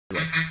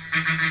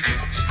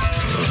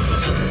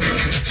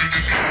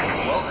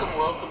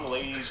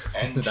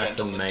and That's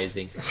gentlemen.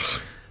 amazing.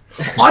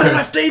 I don't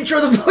have to intro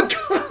the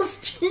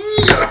podcast.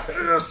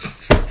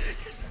 Yes.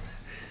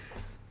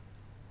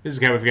 This is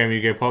Go With the Game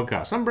Yugioh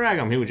podcast. I'm Bragg,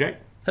 I'm here with Jake.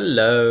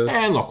 Hello.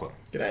 And Lachlan.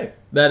 G'day.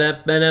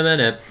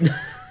 Ba-da-ba-da-ba-da.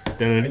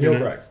 And you're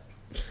Bragg.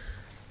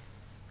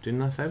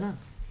 Didn't I say that?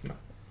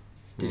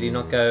 Did he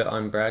not go,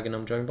 I'm Bragg and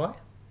I'm joined by?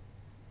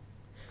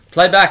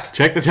 Play back.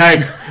 Check the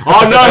tape.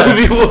 Oh no,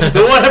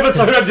 the one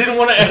episode I didn't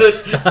want to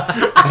edit. And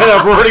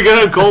I've already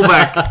got a call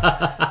back.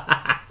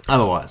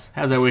 Otherwise,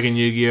 how's that week in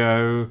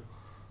Yu-Gi-Oh?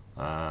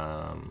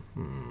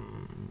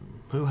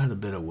 Who had a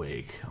better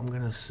week? I'm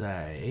going to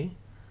say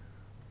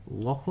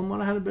Lachlan might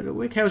have had a better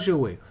week. How's your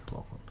week,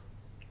 Lachlan?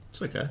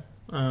 It's okay.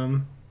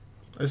 I've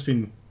just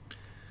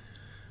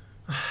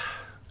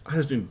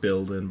been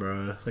building,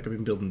 bro. Like, I've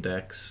been building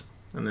decks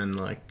and then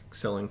like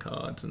selling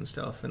cards and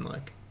stuff. And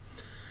like,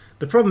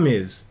 the problem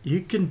is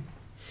you can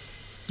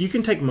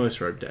take most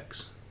rogue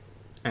decks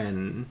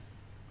and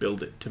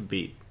build it to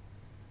beat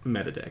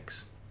meta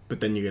decks, but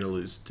then you're going to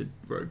lose to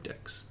rogue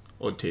decks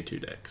or tier 2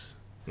 decks.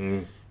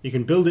 You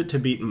can build it to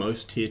beat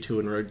most tier 2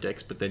 and rogue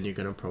decks, but then you're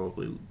going to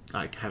probably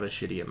like have a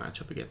shittier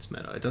matchup against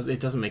meta. It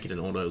doesn't make it an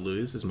auto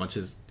lose as much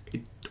as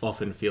it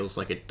often feels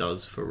like it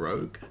does for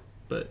rogue,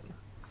 but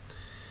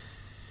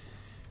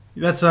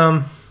that's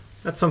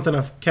something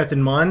I've kept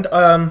in mind.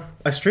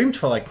 I streamed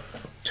for like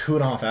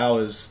 2.5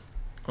 hours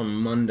on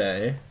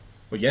Monday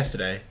or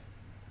yesterday,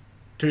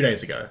 2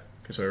 days ago,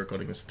 because we're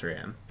recording this at 3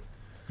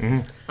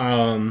 a.m.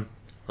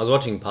 I was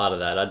watching part of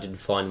that. I did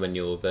find when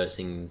you were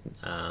versing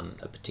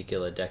a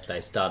particular deck, they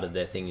started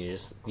their thing. You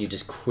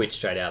just quit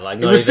straight out. Like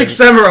It was Six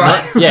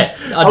Samurai.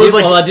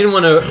 I didn't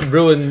want to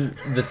ruin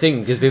the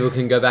thing because people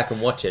can go back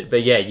and watch it.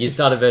 But yeah, you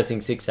started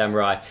versing Six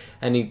Samurai,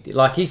 and he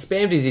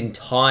spammed his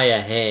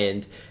entire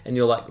hand, and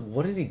you're like,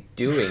 what is he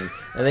doing?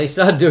 And then he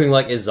started doing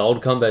like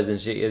Isolde combos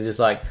and shit. You're just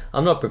like,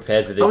 I'm not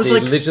prepared for this. He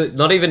literally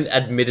not even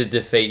admitted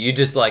defeat. You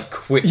just like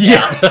quit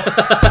out.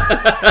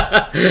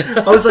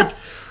 I was like,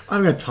 I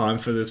haven't got time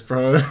for this,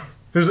 bro.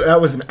 That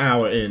was an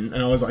hour in,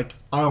 and I was like,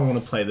 I don't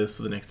want to play this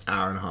for the next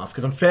hour and a half,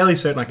 because I'm fairly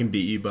certain I can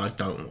beat you, but I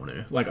don't want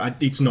to. Like,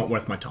 it's not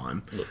worth my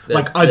time.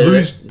 Look, I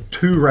lose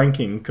 2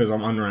 ranking because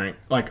I'm unranked.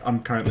 Like,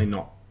 I'm currently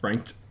not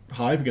ranked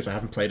high because I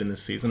haven't played in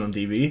this season on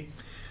DV.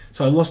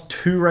 So I lost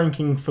 2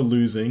 ranking for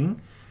losing,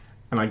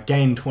 and I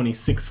gained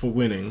 26 for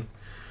winning.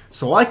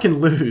 So I can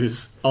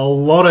lose a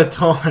lot of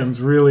times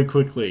really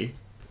quickly,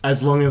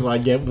 as long as I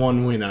get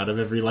 1 win out of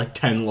every, like,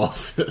 10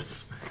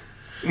 losses.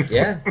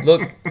 Yeah,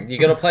 look, you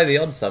got to play the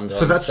odds sometimes.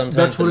 So that's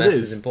sometimes what the it maths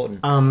is.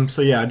 important.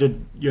 So yeah, I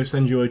did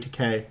Yugioh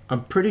OTK.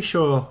 I'm pretty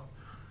sure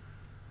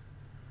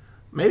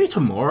maybe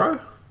tomorrow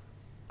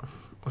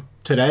or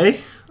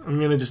today I'm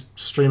going to just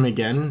stream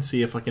again and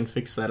see if I can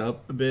fix that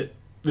up a bit.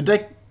 The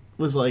deck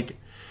was like,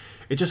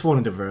 it just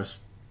wanted to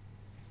verse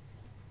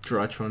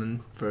Drytron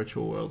and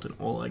Virtual World, and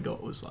all I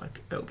got was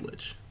like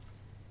Eldritch.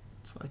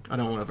 It's like, I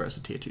don't want to verse a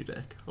tier 2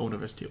 deck. I want to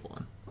verse tier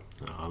 1.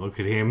 Oh, look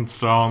at him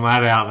throwing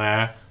that out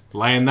there.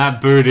 Laying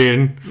that boot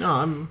in. No,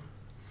 I'm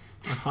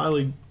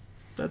highly...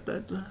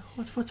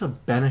 What's a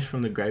banish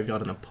from the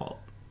graveyard in a pot?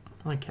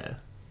 I don't care.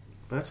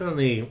 That's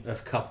only a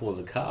couple of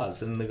the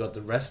cards, and they got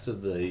the rest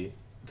of the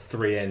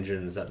 3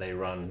 engines that they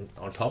run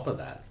on top of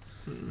that.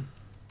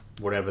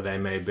 Whatever they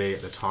may be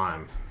at the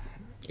time.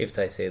 If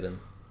they see them.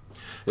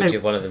 Which, Hey,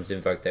 if one of them's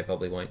invoked, they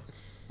probably won't.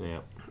 Yeah.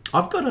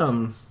 I've got,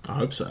 I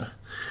hope so.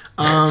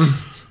 I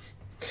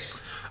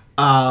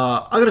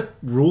got a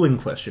ruling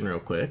question real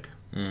quick.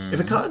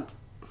 If a card...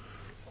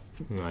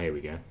 Oh, here we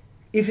go.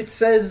 If it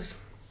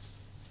says...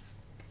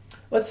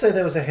 Let's say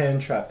there was a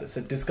hand trap that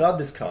said, discard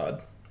this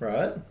card,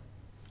 right?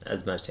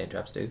 As most hand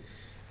traps do.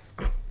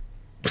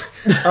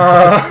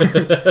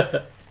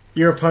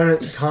 Your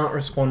opponent can't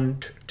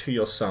respond to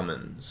your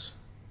summons,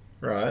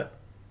 right?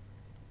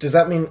 Does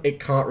that mean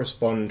it can't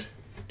respond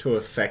to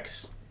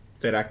effects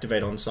that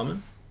activate on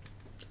summon?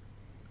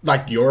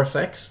 Like your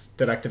effects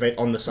that activate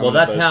on the summon?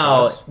 Well, that's of those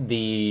how cards?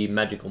 the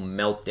Magical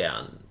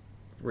Meltdown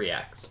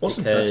reacts.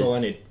 Awesome, because- that's all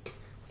I need.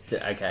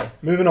 Okay.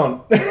 Moving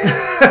on. But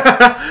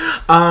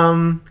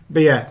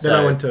yeah, then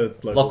I went to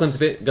locals. Lachlan's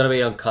going to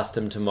be on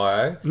custom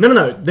tomorrow.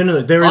 No. There is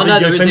a there is a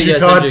Yosenju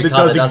card Yosenju that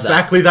card does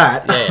exactly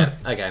that. Yeah,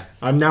 okay.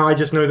 Now I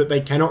just know that they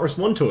cannot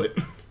respond to it,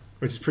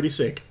 which is pretty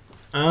sick.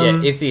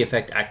 Yeah, if the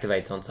effect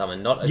activates on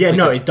summon, not... Yeah,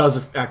 no, it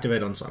does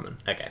activate on summon.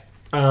 Okay.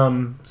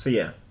 So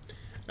yeah.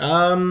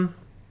 But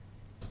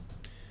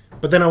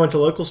then I went to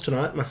locals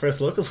tonight. My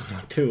first locals in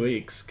like 2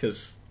 weeks,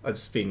 because I've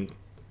just been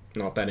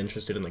not that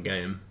interested in the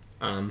game.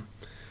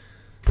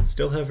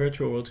 Still have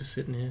Virtual World just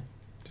sitting here,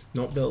 just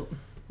not built.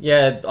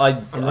 Yeah,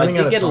 I running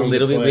out did of get a time to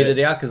little bit play weirded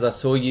it. out because I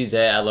saw you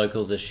there at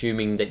locals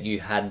assuming that you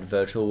had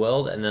Virtual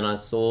World, and then I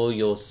saw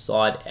your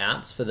side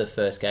outs for the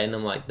first game, and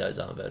I'm like, those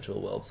aren't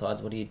Virtual World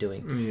sides, what are you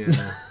doing?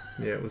 Yeah,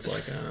 yeah, it was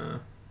like,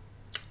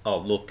 Oh,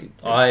 look,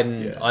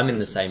 I'm yeah, in it the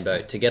was same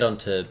boat. To get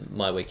onto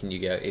my week in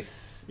Yugioh, if...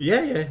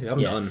 yeah, I'm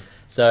done.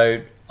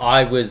 So,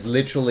 I was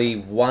literally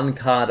 1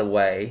 card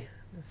away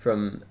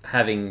from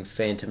having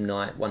Phantom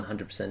Knight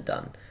 100%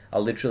 done. I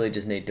literally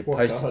just need to What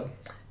post card?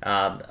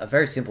 a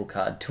very simple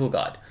card, Tour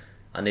Guide.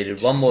 I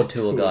needed one more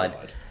tour guide.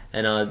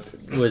 And I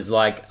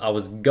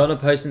was gonna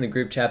post in the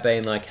group chat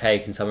being like, hey,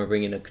 can someone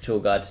bring in a tour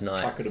guide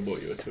tonight? I could have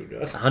bought you a tour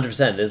guide.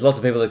 100%. There's lots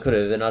of people that could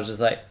have, and I was just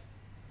like,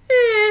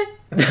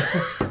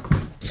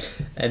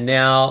 And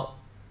now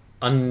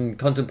I'm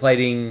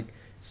contemplating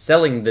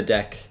selling the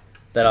deck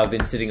that I've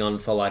been sitting on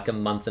for like a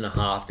month and a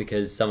half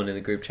because someone in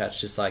the group chat's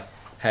just like,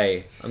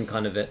 hey, I'm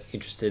kind of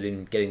interested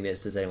in getting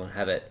this. Does anyone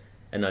have it?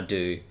 And I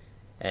do.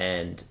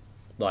 And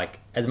like,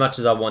 as much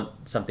as I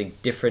want something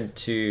different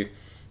to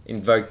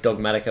invoke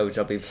Dogmatica, which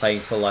I've been playing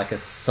for like a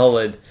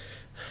solid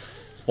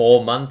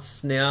 4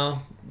 months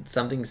now,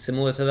 something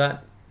similar to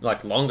that.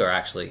 Like longer,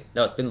 actually.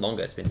 No, it's been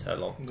longer. It's been so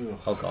long. Ugh,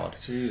 oh God,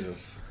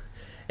 Jesus!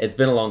 It's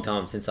been a long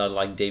time since I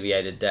like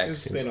deviated decks.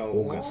 It's since been a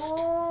August.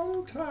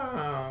 long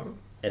time.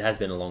 It has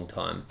been a long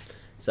time.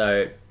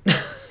 So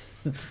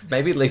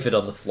maybe leave it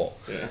on the floor.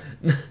 Yeah.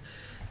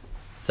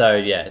 So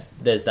yeah,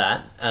 there's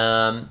that.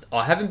 I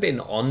haven't been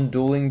on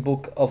Dueling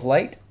Book of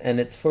late, and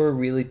it's for a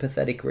really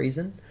pathetic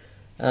reason.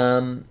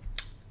 My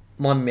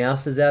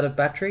mouse is out of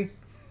battery.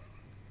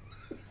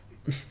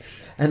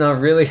 And I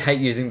really hate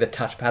using the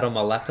touchpad on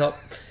my laptop.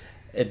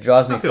 It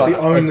drives me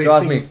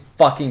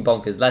fucking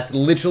bonkers. That's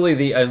literally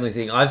the only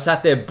thing. I've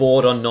sat there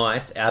bored on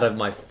nights out of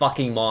my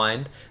fucking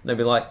mind, and they'd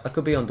be like, I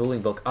could be on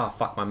Dueling Book. Oh,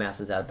 fuck, my mouse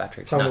is out of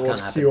battery. Time to Can't watch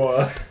happen.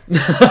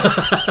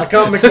 QR. I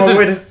can't make my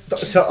way to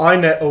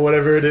iNet or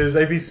whatever it is,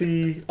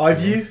 ABC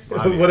iView,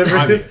 whatever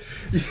it is.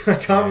 I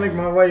can't make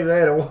my way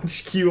there to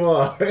watch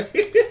QR.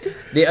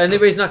 The only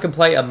reason I can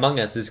play Among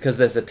Us is because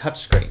there's a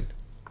touchscreen.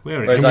 We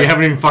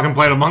haven't even fucking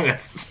played Among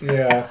Us.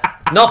 Yeah.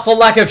 Not for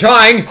lack of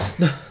trying.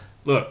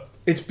 Look.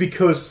 It's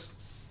because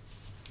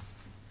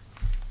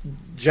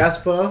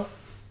Jasper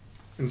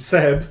and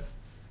Seb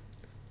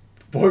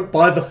won't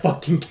buy the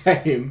fucking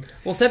game.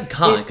 Well, Seb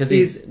can't because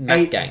he's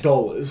Mac gang.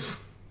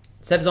 $8.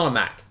 Seb's on a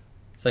Mac,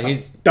 so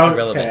he's don't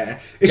irrelevant.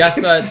 care.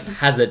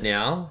 Jasper has it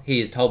now. He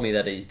has told me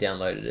that he's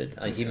downloaded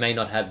it. He may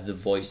not have the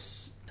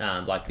voice,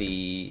 like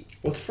the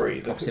What's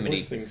free? proximity.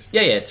 The voice thing's free.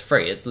 Yeah, it's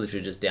free. It's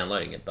literally just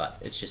downloading it, but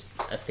it's just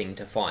a thing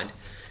to find.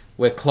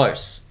 We're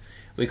close.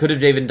 We could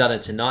have even done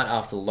it tonight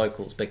after the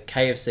locals, but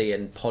KFC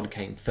and Pod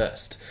came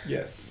first.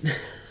 Yes.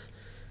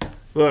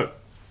 Look,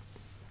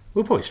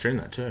 we'll probably stream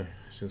that too.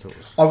 Since it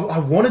was... I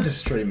wanted to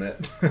stream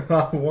it.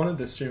 I wanted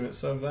to stream it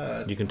so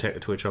bad. You can take the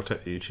Twitch, I'll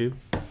take the YouTube.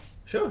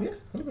 Sure, yeah,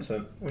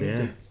 100%.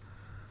 Yeah.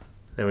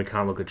 Then we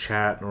can't look at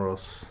chat or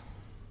else...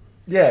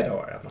 Yeah, don't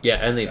worry. I'm not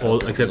Yeah,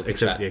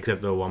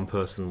 except the one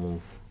person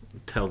will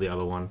tell the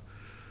other one.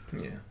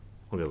 Yeah.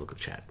 We'll go look at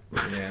chat.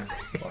 Yeah.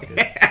 Fuck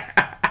it.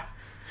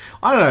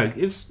 I don't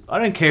know. I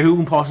don't care who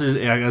imposter is.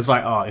 It's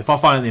like, oh, if I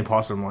find the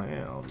imposter, I'm like,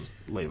 yeah, I'll just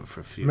leave it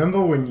for a few.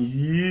 Remember when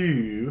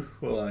you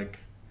were like,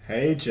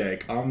 hey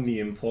Jake, I'm the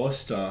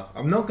imposter.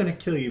 I'm not going to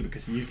kill you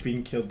because you've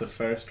been killed the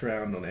first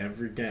round on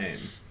every game.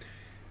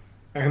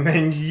 And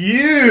then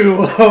you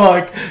were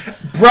like,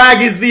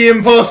 Bragg is the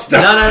imposter.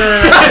 No.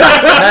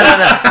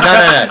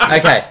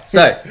 Okay,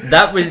 so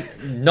that was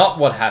not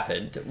what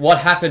happened. What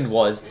happened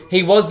was,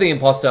 he was the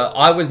imposter.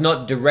 I was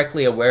not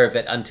directly aware of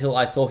it until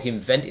I saw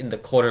him vent in the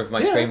corner of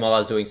my screen while I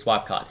was doing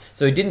swipe card.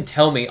 So he didn't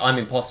tell me, I'm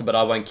imposter, but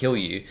I won't kill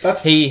you.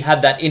 He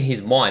had that in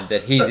his mind,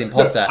 that he's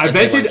imposter. I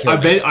vented in,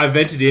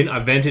 I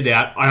vented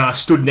out, and I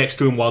stood next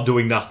to him while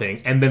doing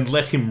nothing, and then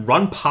let him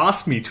run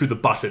past me to the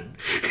button.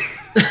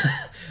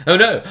 Oh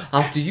no,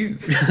 after you.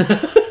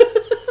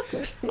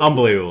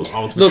 Unbelievable. I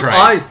was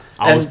betrayed.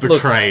 I was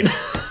betrayed.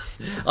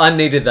 I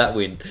needed that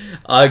win.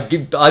 I'd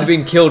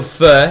been killed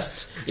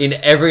first in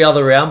every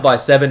other round by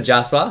Seb and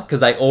Jasper, because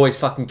they always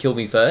fucking kill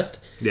me first.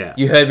 Yeah.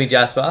 You heard me,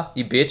 Jasper,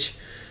 you bitch.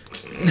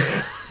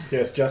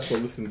 Yes, Jasper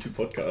listens to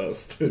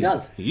podcasts. He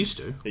does. He used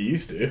to. He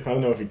used to. I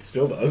don't know if he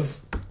still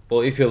does.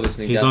 Well, if you're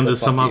listening, he's Jasper, onto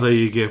some you. other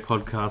Yu-Gi-Oh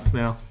podcast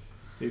now.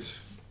 He's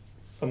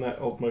on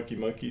that old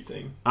Moki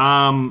thing.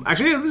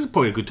 Actually, this is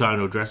probably a good time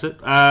to address it.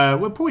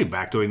 We're probably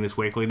back doing this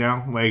weekly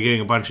now. We're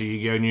getting a bunch of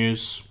Yu-Gi-Oh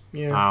news.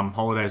 Yeah.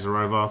 Holidays are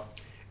over.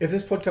 If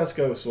this podcast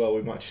goes well,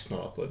 we might just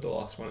not upload the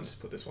last one and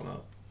just put this one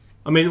up.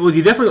 I mean, well,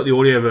 you definitely got the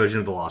audio version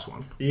of the last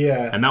one.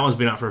 Yeah. And that one's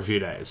been up for a few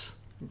days.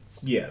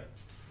 Yeah.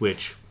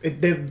 Which...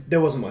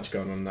 There wasn't much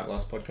going on in that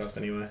last podcast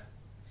anyway.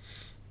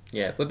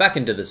 Yeah, we're back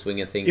into the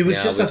swing of things it was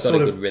now. Just We've a got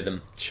sort a of good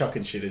rhythm.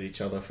 Chucking shit at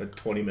each other for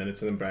 20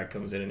 minutes, and then Brad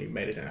comes in and he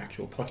made it an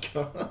actual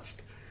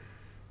podcast.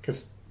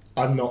 Because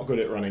I'm not good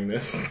at running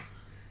this.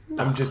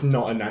 No. I'm just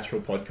not a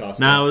natural podcaster.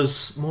 No, it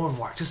was more of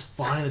like just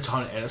finding the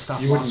time to edit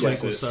stuff. Last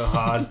week was so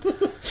hard.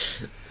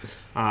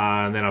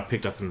 And then I've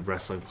picked up a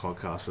wrestling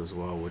podcast as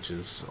well, which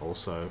is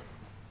also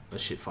a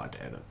shit fight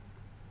to edit.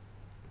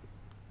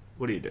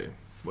 What do you do?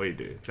 What do you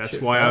do? That's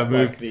shit why I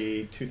moved... Like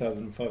the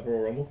 2005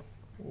 Royal Rumble?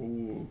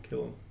 Ooh,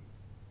 kill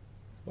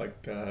him.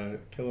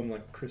 Kill him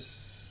like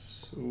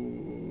Chris...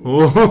 Ooh.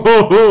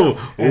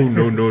 Oh,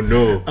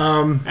 no.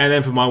 And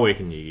then for my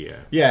week in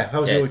Yu-Gi-Oh! Yeah,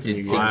 how was your week in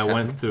Yu-Gi-Oh? I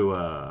went through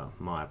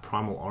my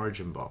Primal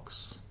Origin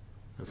box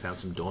and found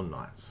some Dawn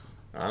Knights.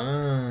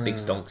 Big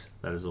stonks.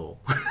 That is all.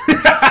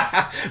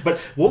 But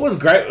what was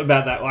great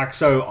about that,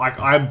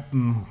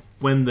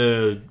 when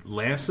the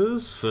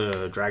Lancers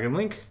for Dragon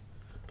Link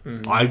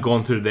I'd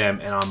gone through them,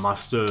 and I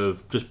must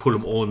have just put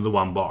them all in the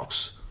one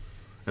box.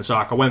 And so,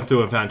 like, I went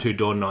through and found 2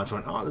 Dawn Knights. I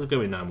went, oh, there's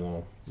going to be no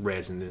more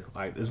rares in this.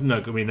 Like, there's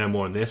going to be no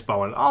more in this. But I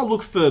went, oh,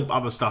 look for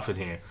other stuff in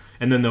here.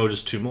 And then there were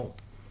just 2 more.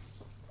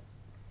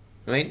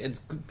 I mean,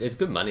 it's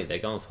good money. They're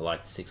going for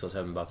like $6 or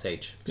 $7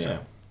 each. So. Yeah.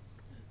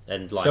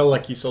 And like, Sell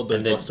like you sold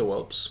those Buster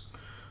Whelps.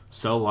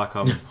 Sell like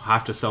I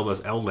have to sell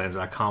those Eldlands,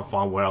 and I can't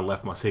find where I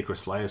left my Secret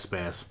Slayer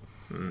spares.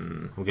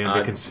 I'm getting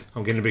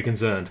a bit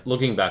concerned.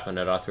 Looking back on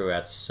it, I threw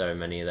out so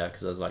many of that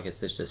because I was like, it's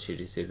just a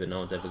shitty super. No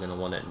one's ever going to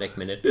want it next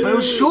minute. But it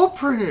was short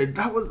printed.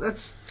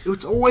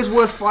 It's always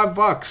worth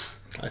 $5.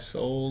 I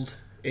sold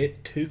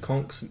it 2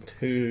 conks and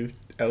 2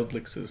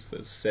 Eldlixes for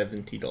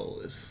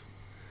 $70.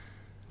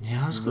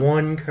 Yeah, that's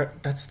good.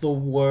 That's the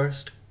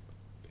worst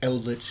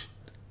Eldritch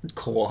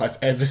core I've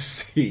ever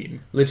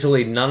seen.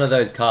 Literally, none of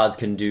those cards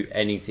can do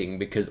anything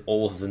because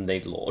all of them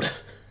need Lord.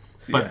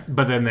 But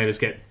then they just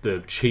get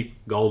the cheap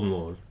Golden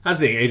Lord. That's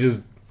the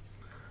thing.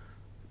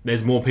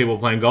 There's more people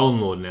playing Golden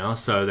Lord now,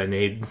 so they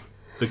need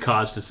the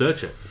cards to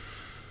search it.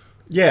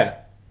 Yeah.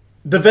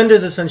 The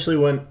vendors essentially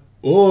went,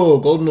 oh,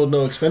 Golden Lord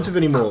no expensive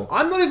anymore.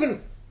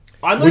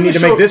 We need to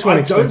make this one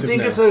expensive I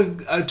don't think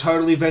it's a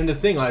totally vendor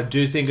thing. I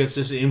do think it's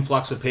just an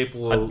influx of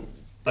people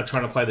are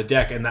trying to play the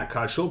deck, and that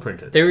card's short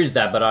printed. There is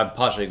that, but I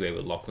partially agree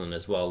with Lachlan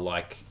as well.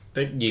 Like,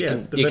 you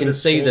can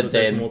see that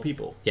there's more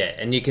people. Yeah,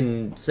 and you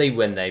can see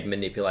when they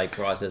manipulate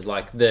prices.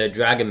 Like the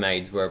Dragon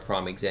Maids were a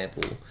prime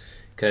example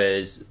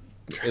because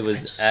it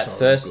was at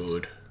first.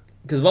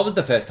 Because what was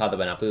the first card that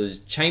went up? It was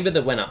Chamber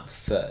that went up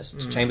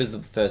first. Chamber's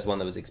the first one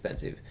that was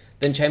expensive.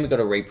 Then Chamber got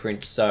a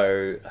reprint,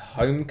 so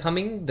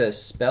Homecoming, the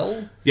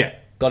spell,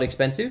 got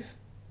expensive.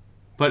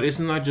 But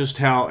isn't that just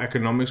how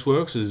economics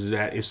works? Is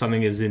that if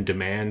something is in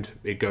demand,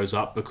 it goes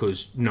up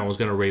because no one's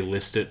going to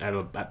relist it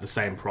at the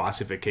same price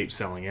if it keeps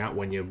selling out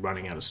when you're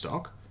running out of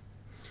stock?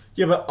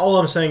 Yeah, but all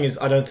I'm saying is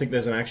I don't think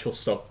there's an actual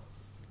stock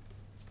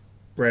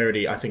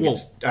rarity. I think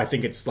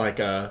it's like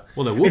a...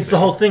 Well, there would It's the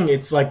whole thing.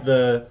 It's like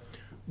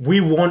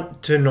we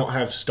want to not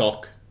have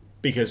stock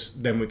because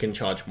then we can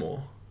charge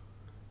more.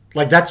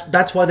 Like,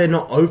 that's why they're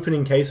not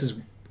opening cases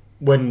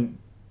when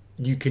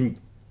you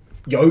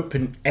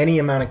open any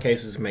amount of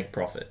cases and make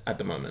profit at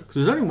the moment.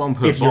 Because there's only one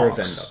per box. If you're a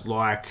vendor.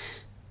 Like...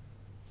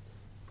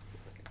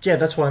 Yeah,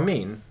 that's what I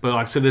mean. But,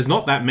 like, so there's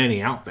not that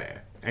many out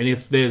there. And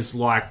if there's,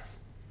 like...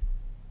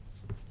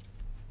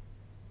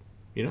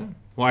 You know?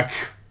 Like...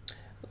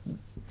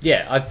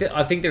 Yeah,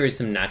 I think there is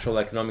some natural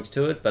economics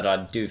to it, but I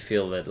do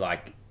feel that,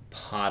 like,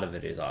 part of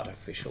it is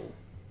artificial.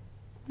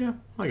 Yeah,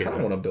 I get I that.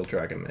 don't want to build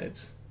Dragon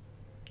Maids.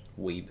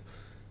 Weeb.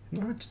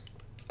 No,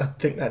 I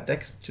think that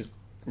deck's just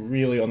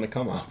really on the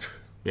come up.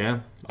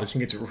 Yeah. I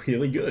think it's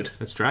really good.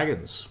 It's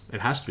dragons.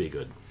 It has to be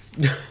good.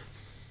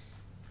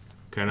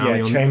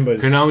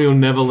 Chambers. Konami will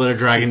never let a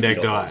dragon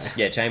deck die.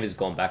 Yeah, Chambers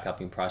gone back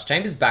up in price.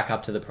 Chambers back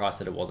up to the price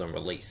that it was on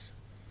release,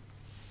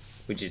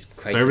 which is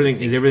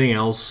crazy. Is everything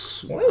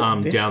else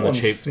down the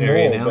cheap small,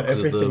 area now but because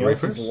of the everything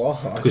else is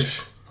reprints?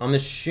 large. I'm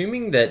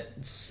assuming that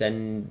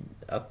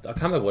I can't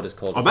remember what it's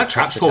called. Oh, that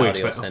trap's probably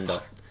Hospitality or expensive.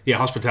 Send-Off. Yeah,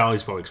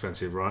 hospitality's probably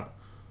expensive, right?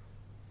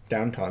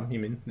 Downtime, you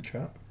mean the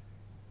trap?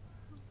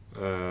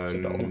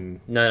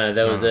 No,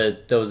 there was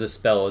a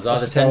spell. It was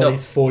either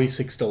Hospitality's Send-Off.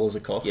 $46 a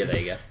copy. Yeah, there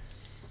you go.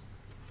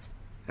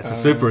 That's a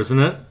super, isn't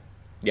it?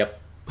 Yep.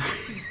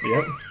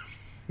 Yep.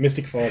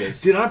 Mystic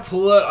Fighters. Did I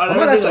pull it? I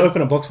might have to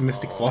open a box of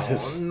Mystic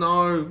Fighters.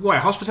 No. Wait,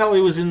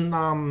 hospitality was in...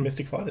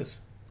 Mystic Fighters.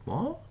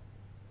 What?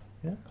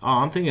 Yeah. Oh,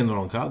 I'm thinking the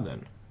wrong card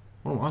then.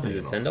 What am I Is thinking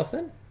it Send-Off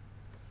then?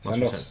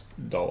 Send-Off's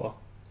 $1.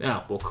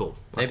 Yeah, well, cool.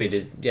 Maybe it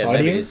is. Yeah,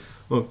 Tidying? maybe it is.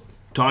 Well,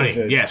 tidying, Is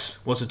it- yes.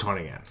 What's a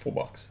tidying at?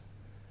 $4.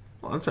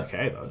 Well, that's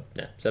okay, though.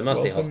 Yeah, so it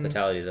must be Welcome.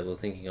 Hospitality that we're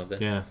thinking of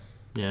then. Yeah.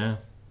 Yeah.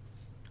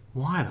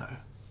 Why, though?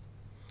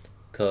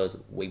 Because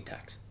weeb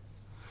tax.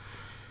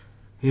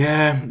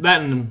 Yeah,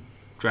 that and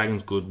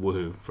Dragon's good,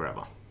 woohoo,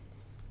 forever.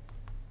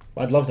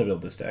 I'd love to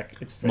build this deck.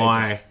 It's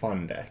a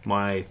fun deck.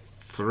 My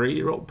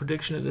 3-year-old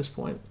prediction at this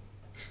point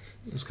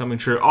is coming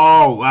true.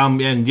 Oh,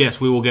 and yes,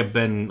 we will get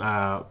Ben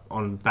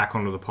back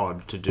onto the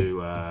pod to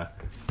do our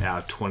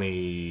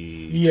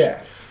 20...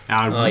 Yeah.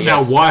 Our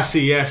yes.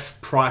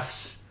 YCS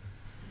price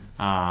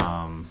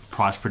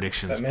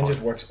predictions. That man pod.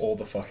 just works all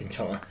the fucking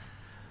time.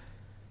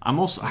 I'm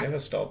also... He never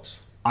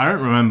stops. I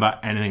don't remember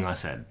anything I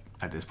said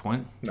at this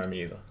point. No,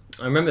 me either.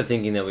 I remember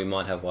thinking that we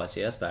might have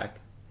YCS back.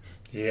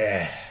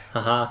 Yeah.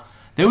 Haha.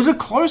 There was a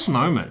close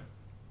moment.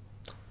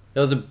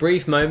 There was a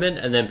brief moment,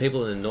 and then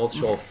people in the North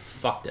Shore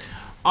fucked it.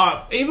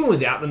 Even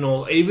without the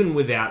North, even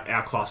without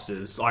our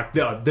clusters, like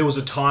there was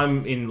a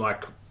time in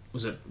like,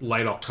 was it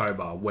late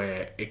October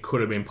where it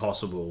could have been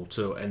possible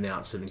to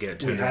announce it and get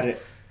it We turned had on.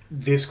 it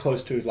this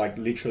close to, like,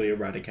 literally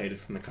eradicated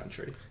from the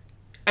country.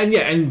 And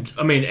yeah, and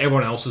I mean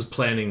everyone else is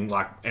planning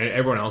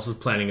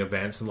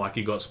events, and like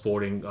you got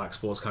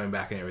sports coming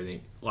back and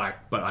everything.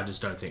 Like, but I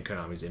just don't think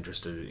Konami's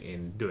interested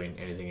in doing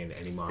anything in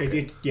any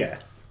market. Yeah.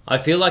 I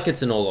feel like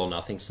it's an all or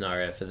nothing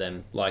scenario for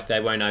them. Like, they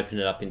won't open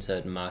it up in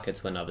certain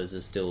markets when others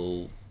are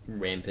still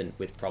rampant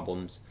with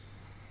problems.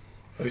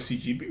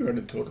 OCG be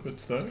running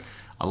tournaments though.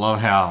 I love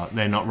how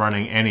they're not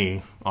running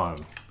any. They're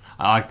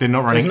not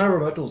running. There's no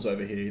remote duels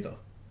over here either.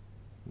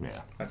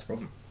 Yeah, That's a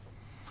problem.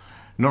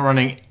 not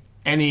running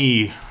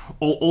any.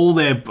 All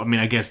their. I mean,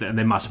 I guess there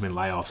must have been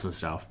layoffs and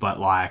stuff, but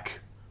like.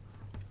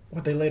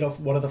 What, they laid off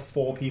one of the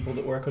 4 people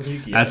that work on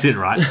Yugioh? That's it,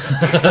 right?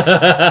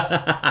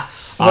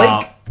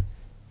 Blake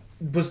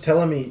was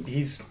telling me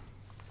he's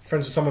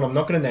friends with someone I'm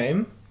not going to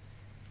name,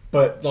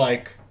 but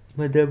like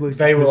My dad was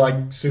they were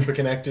like super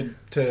connected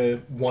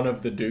to one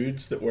of the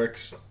dudes that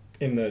works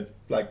in the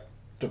like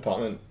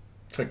department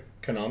for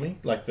Konami,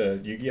 like the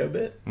Yu-Gi-Oh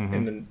bit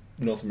in the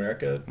North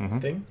America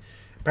thing.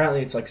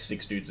 Apparently, it's like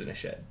 6 dudes in a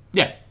shed.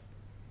 Yeah.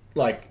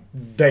 Like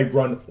they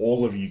run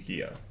all of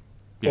Yu-Gi-Oh.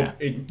 Yeah.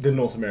 In the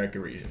North America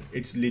region,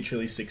 it's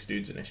literally 6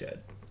 dudes in a shed.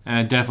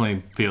 And it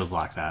definitely feels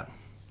like that.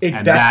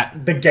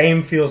 The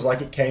game feels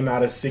like it came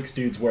out of 6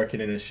 dudes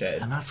working in a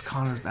shed. And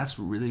that's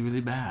really,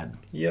 really bad.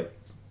 Yep.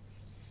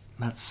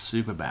 That's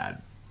super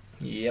bad.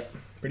 Yep.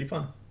 Pretty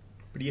fun.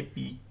 Pretty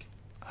epic.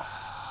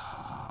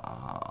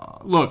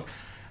 Look,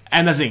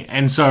 and that's the thing.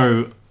 And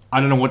so I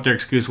don't know what their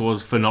excuse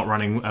was for not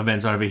running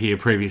events over here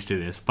previous to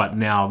this, but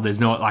now there's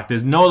no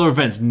other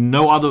events.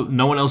 No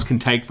one else can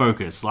take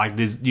focus. Like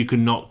you could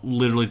not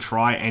literally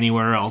try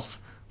anywhere else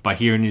but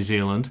here in New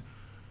Zealand,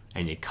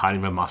 and you can't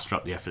even muster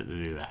up the effort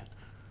to do that.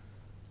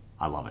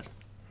 I love it.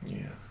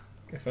 Yeah.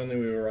 If only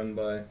we were run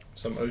by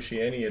some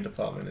Oceania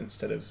department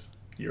instead of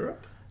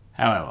Europe.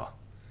 However,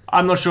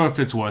 I'm not sure if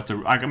it's worth the.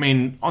 Like, I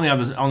mean, on the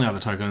other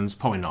tokens,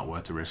 probably not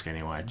worth the risk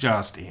anyway.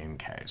 Just in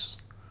case.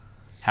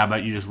 How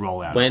about you just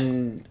roll out?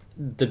 When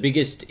the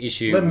biggest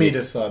issue... Let me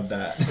decide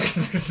that.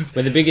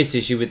 When the biggest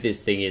issue with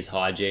this thing is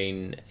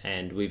hygiene,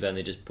 and we've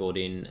only just brought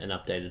in an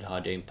updated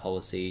hygiene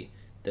policy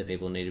that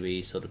people need to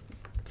be sort of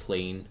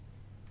clean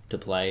to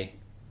play,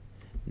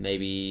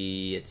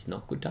 maybe it's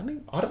not good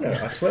timing? I don't know.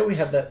 I swear we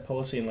had that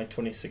policy in like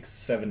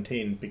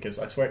 2017 because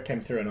I swear it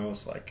came through and I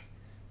was like,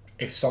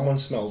 if someone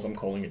smells, I'm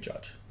calling a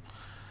judge.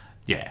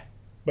 Yeah.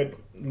 But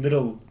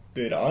little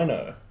did I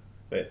know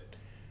that...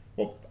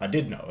 Well, I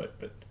did know it,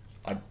 but...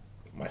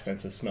 My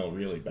senses smell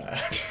really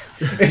bad.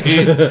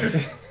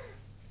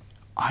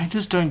 I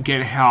just don't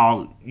get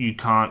how you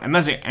can't, and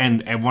that's it.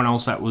 And everyone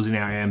else that was in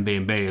our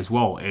Airbnb as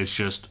well. It's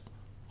just,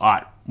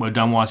 alright, we're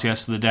done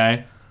YCS for the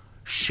day.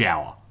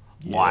 Shower.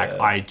 Yeah. Like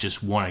I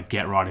just want to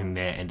get right in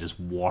there and just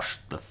wash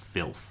the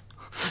filth.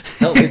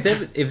 Hell,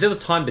 if there was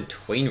time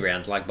between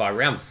rounds, like by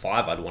round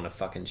 5, I'd want to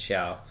fucking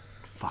shower.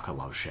 Fuck, I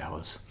love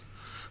showers.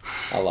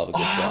 I love a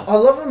good shower. I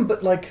love them,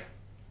 but like...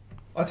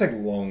 I take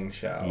long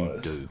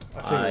showers. You do.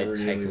 I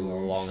really take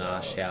long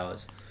ass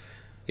showers.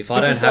 If I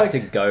Because, don't have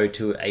like- to go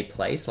to a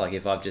place, like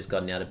if I've just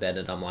gotten out of bed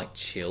and I'm like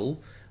chill,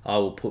 I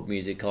will put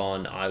music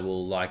on. I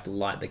will like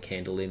light the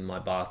candle in my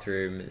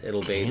bathroom.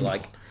 It'll be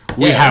like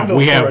We have candle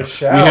for a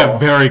shower. we have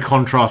very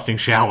contrasting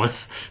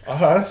showers.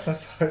 I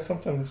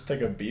sometimes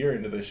take a beer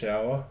into the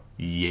shower.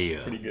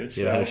 Yeah. Pretty good.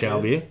 You ever had a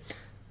shower beer?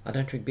 I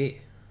don't drink beer.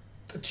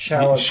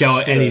 Shower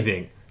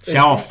Anything.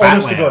 Shower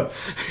Honest to fat God.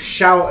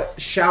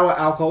 Shower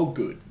alcohol,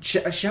 good.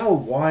 Shower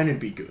wine would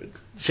be good.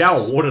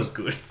 Shower water's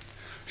good.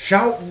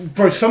 Shower,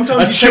 bro.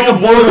 Sometimes A you take a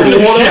chilled bottle water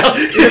of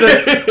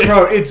water,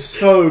 bro. It's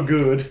so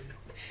good.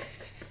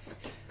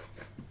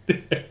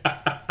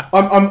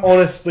 I'm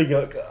honestly,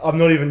 like, I'm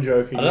not even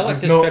joking. I don't This like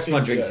is to not stretch my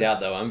in drinks jest.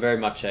 out though. I'm very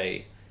much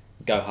a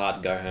go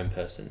hard, go home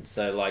person.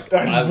 So like,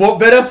 What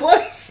better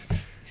place?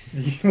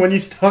 When you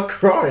start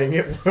crying,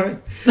 it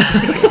won't.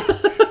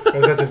 Or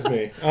is that just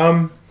me?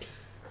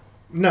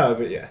 No,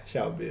 but yeah,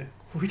 shower beer.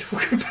 What are we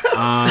talking about?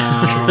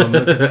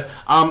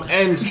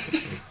 And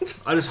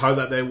I just hope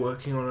that they're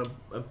working on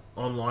an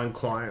online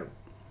client.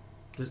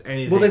 Just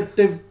anything. Well,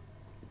 they've.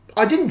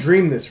 I didn't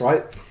dream this,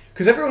 right?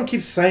 Because everyone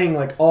keeps saying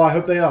like, "Oh, I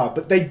hope they are,"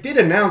 but they did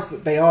announce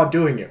that they are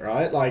doing it,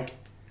 right? Like,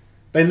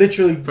 they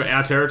literally. For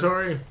our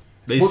territory,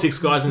 these 6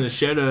 guys in the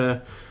shed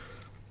are.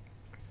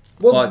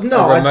 Well, like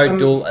no, a remote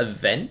duel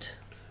event.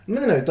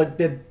 No. Like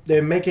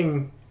they're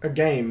making a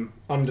game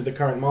under the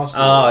current master.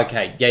 Oh,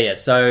 okay. Yeah.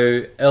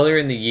 So earlier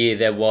in the year,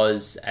 there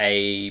was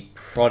a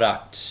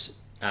product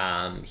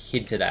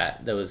hinted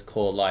at that was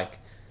called like,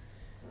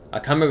 I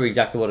can't remember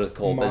exactly what it was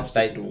called.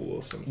 Master but Duel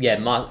or something. Yeah,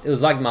 it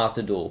was like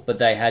Master Duel, but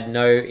they had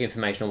no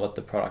information on what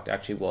the product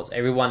actually was.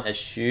 Everyone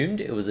assumed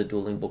it was a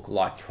dueling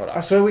book-like product.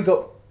 I swear we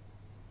got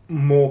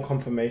more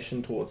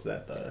confirmation towards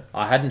that though.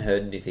 I hadn't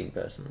heard anything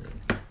personally.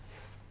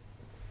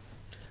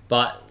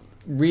 But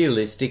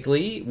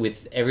realistically,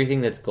 with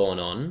everything that's gone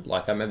on,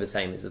 like I remember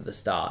saying this at the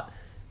start,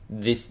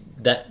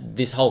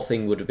 this whole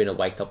thing would have been a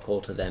wake-up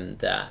call to them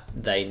that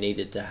they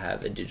needed to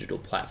have a digital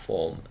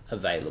platform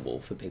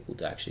available for people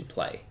to actually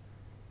play.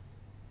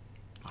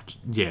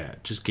 Yeah,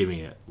 just giving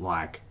it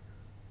like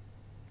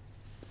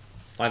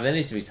There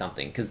needs to be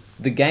something because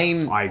the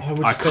game. I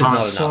would I spend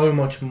can't. so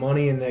much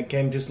money in that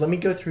game. Just let me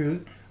go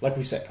through, like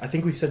we said. I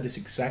think we've said this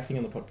exact thing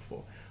on the pod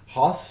before.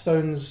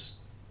 Hearthstone's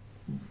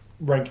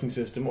ranking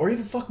system, or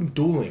even fucking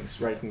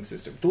Dueling's ranking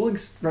system.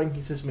 Dueling's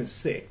ranking system is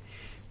sick.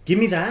 Give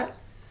me that.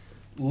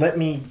 Let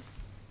me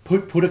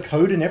put a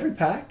code in every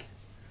pack.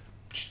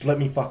 Just let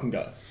me fucking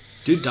go.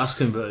 Do dust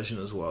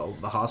conversion as well.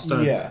 The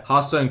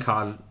Hearthstone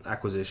card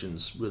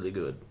acquisition's really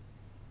good.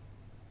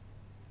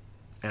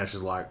 And it's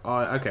just like, oh,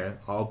 okay,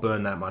 I'll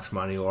burn that much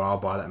money or I'll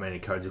buy that many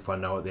codes if I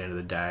know at the end of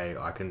the day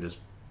I can just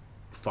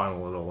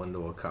funnel it all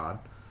into a card.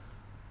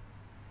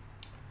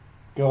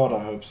 God,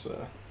 I hope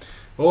so.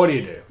 Well, what do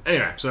you do?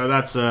 Anyway, so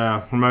that's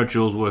Remote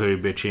Jules,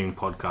 woohoo, bitching,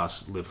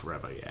 podcast, live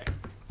forever,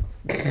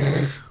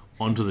 yay.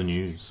 On to the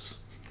news.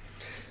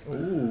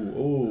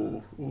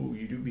 Ooh,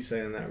 you do be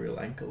saying that real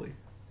ankily.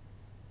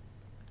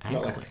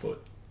 Not like a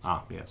foot.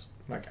 Ah, yes.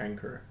 Like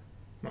anchor,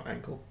 not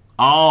ankle.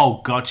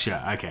 Oh,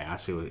 gotcha. Okay, I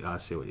see what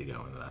you're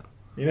going with that.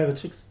 You know the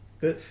chicks.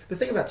 The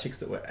thing about chicks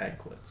that wear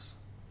anklets.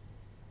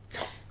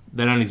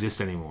 They don't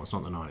exist anymore. It's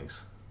not the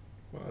 90s.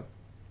 What?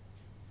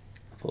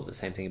 I thought the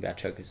same thing about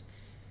chokers.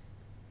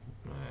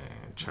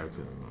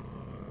 Choker.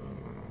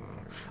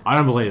 I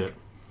don't believe it.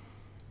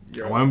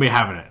 I won't be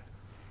having it.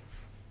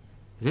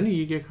 Is there any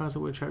Yu-Gi-Oh cards that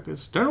wear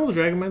chokers? Don't all the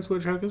Dragon Mans wear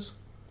chokers?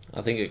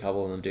 I think a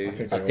couple of them do. I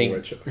think they all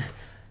wear chokers.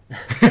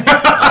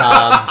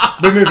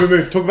 We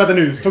move. Talk about the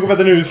news.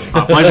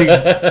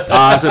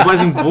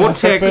 Blazing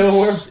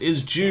Vortex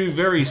is due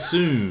very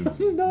soon.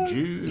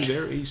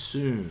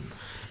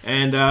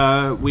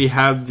 And we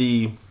have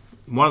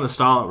one of the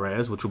Starlight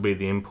Rares, which will be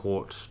the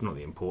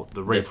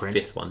reprint. The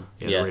fifth one.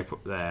 Yeah.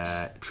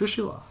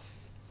 Trishula.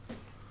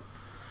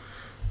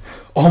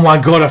 Oh my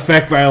god,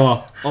 Effect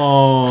Veiler.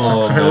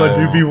 Oh, Veiler,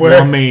 do beware.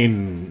 Well, I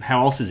mean,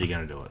 how else is he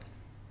going to do it?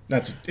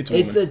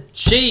 It's a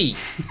chi.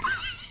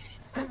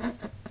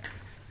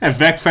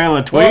 Effect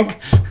Veiler Twink?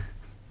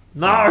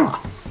 No!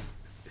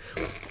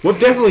 We've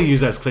definitely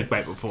used that as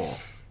clickbait before.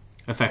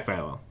 Effect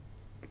Veiler.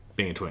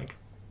 Being a twink.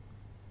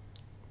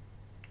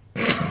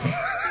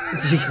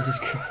 Jesus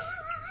Christ.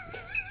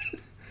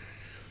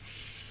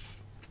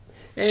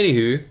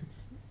 Anywho,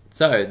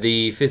 so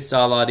the fifth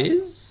Starlight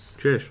is...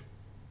 Trish.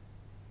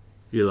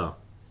 Yugioh.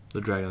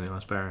 The Dragon, the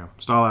Last Barrier.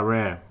 Starlight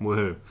Rare.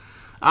 Woohoo.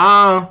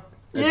 As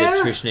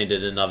if Trish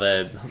needed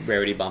another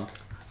rarity bump.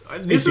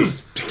 This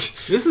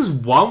is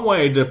one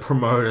way to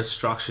promote a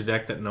structure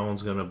deck that no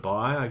one's going to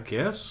buy, I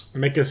guess.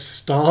 Make a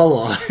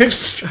Starlight.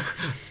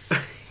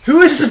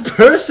 Who is the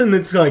person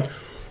that's like,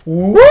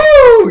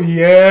 woo,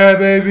 yeah,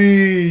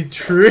 baby,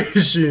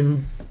 Trish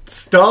and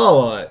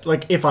Starlight?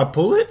 Like, if I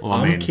pull it,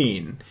 I'm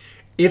keen.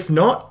 If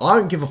not, I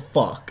don't give a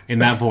fuck. In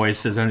that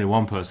voice, there's only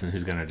one person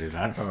who's going to do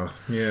that. Oh,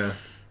 yeah.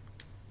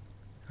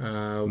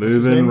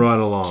 Moving right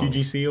along.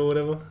 QGC or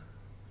whatever?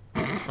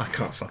 I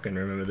can't fucking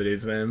remember the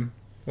dude's name.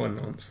 One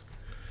nonce.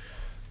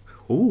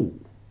 Ooh.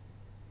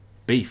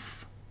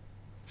 Beef.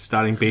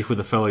 Starting beef with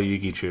a fellow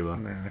Yugi tuber.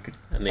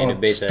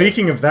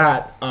 Speaking of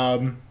that,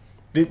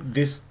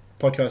 this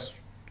podcast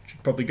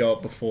should probably go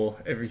up before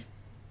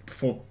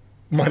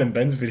mine and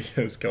Ben's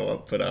videos go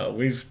up. But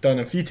we've done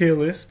a few tier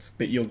lists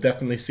that you'll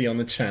definitely see on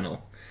the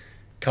channel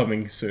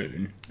coming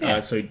soon. Yeah.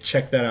 So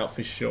check that out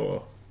for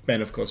sure.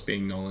 Ben, of course,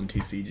 being Nolan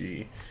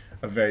TCG,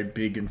 a very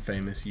big and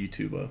famous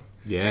YouTuber.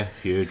 Yeah,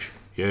 huge.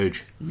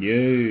 Huge.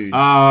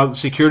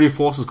 Security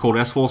Force is called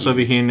S-Force over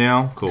here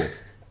now. Cool.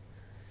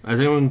 Is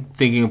anyone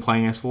thinking of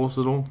playing S-Force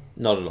at all?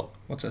 Not at all.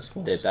 What's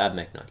S-Force? They're bad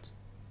mech knights.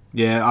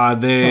 Yeah,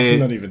 I've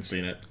not even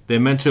seen it. They're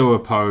meant to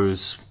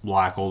oppose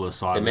like all the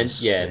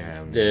cybers.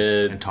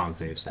 And time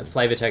thieves.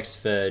 Flavor text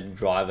for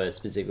Driver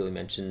specifically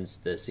mentions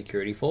the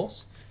Security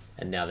Force,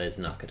 and now there's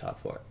an archetype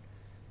for it.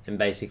 And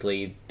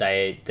basically,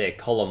 they're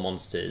column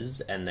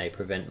monsters, and they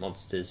prevent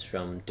monsters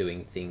from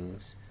doing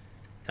things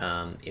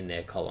in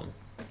their column.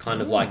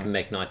 Kind of like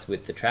Mech Knights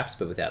with the traps,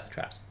 but without the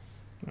traps.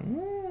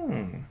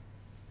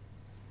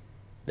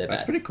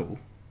 That's pretty cool.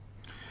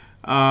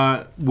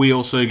 We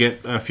also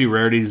get a few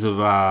rarities of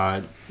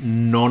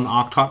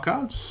non-archetype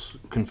cards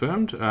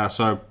confirmed.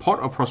 So Pot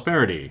of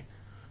Prosperity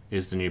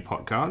is the new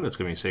pot card. It's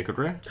going to be a secret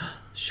rare.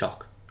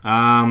 Shock.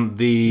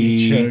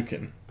 You're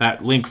joking.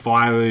 That Link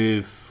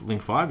 5,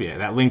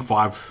 that Link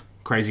 5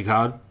 crazy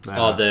card.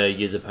 The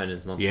use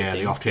opponent's monster. Yeah,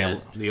 the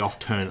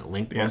off-turn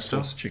Link monster.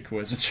 Yes, chick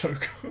wears a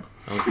choker.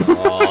 Oh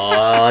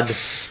god.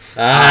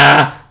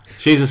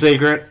 She's a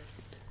secret.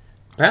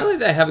 Apparently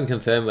they haven't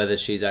confirmed whether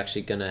she's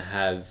actually going to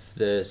have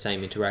the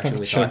same interaction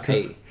with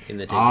IP in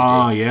the TCG.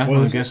 Oh, yeah.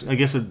 I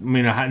guess it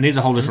needs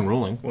a whole different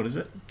ruling. What is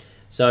it?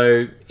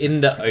 So, in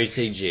the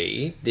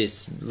OCG,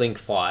 this Link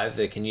 5,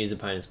 it can use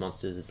opponent's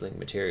monsters as Link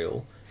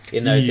material.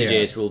 In the OCG,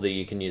 it's ruled that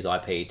you can use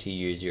IP to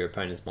use your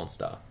opponent's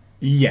monster.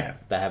 Yeah.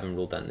 They haven't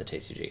ruled that in the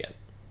TCG yet.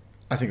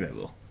 I think they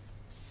will.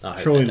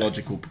 Surely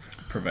logic will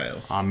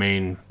prevail. I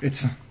mean,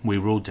 we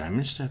rule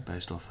damage step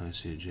based off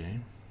OCG.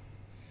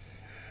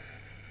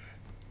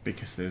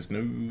 Because there's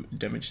no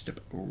damage step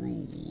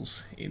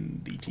rules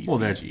in the TCG. Well,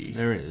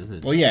 there is.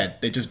 Well, yeah,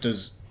 it just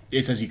does...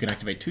 It says you can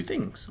activate two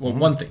things. Well,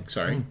 one thing,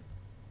 sorry.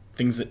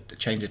 Things that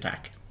change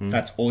attack.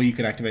 That's all you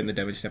can activate in the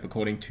damage step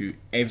according to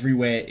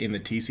everywhere in the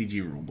TCG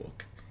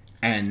rulebook.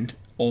 And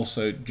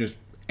also just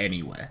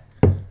anywhere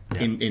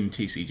in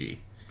TCG.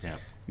 Yeah.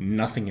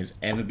 Nothing has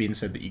ever been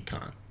said that you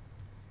can't.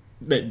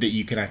 That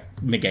you can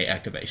negate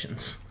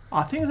activations.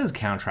 I think it says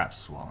counter traps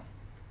as well.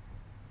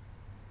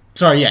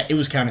 Sorry, yeah, it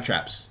was counter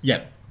traps.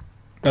 Yeah.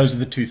 Those are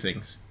the two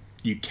things.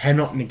 you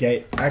cannot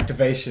negate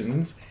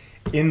activations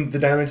in the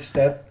damage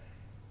step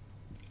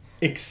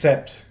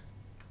except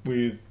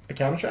with a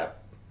counter trap.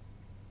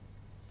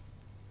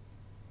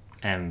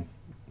 And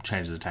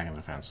changes attack and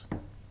defense.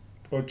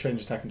 Or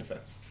change attack and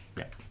defense.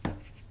 Yeah.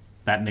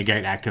 That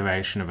negate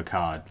activation of a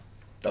card.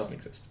 Doesn't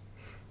exist.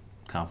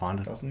 Can't find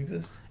it. Doesn't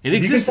exist. It If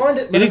exists. you can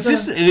find it, It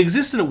existed. It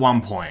existed at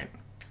one point.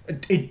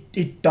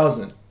 It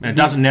doesn't. And it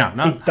doesn't now.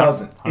 No, It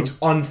doesn't. It's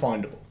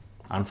unfindable.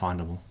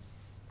 Unfindable.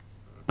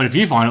 But if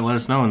you find it, let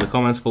us know in the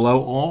comments below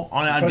or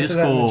on our Posted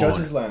that in the Discord.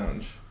 judges'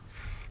 lounge,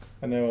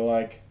 and they were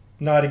like,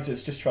 "No, it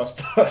exists. Just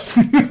trust us.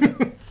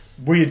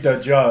 We're the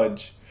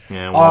judge.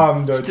 Yeah,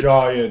 I'm the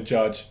giant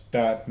judge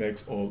that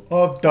makes all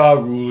of the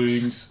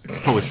rulings."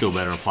 probably still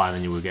better reply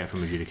than you would get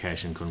from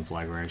adjudication,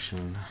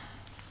 conflagration.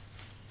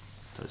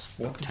 Those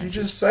What did you pretentious-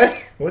 just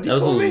say? What did That you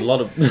was a call me?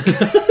 lot of.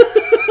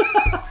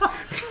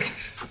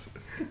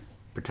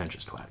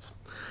 pretentious twats.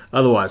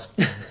 Otherwise,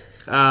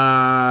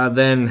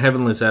 then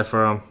Heavenly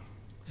Zephyr.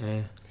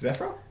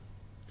 Zephyr?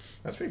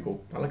 That's pretty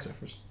cool. I like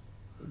Zephyrs.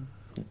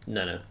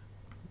 No.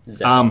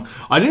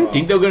 I didn't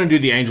think they were going to do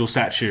the Angel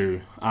Statue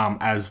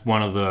as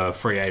one of the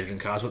free agent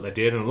cards, but they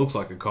did, and it looks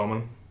like a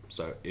common,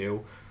 so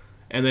ew.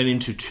 And then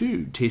into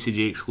 2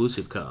 TCG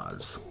exclusive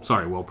cards.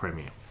 Sorry, World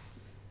Premiere.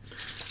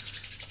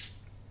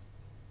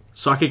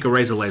 Psychic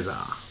Eraser Laser.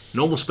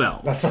 Normal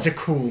spell. That's such a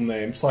cool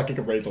name. Psychic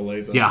Eraser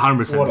Laser. Yeah,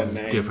 100% What a is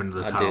name. different to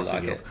the I cards do we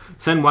like give. it.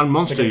 Send one They're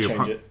monster gonna your change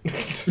opponent.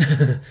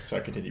 it.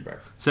 Sorry, continue, bro.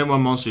 Send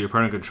one monster your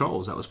opponent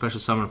controls that was special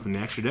summoned from the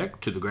extra deck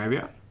to the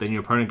graveyard. Then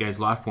your opponent gains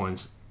life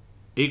points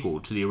equal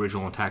to the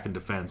original attack and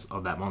defense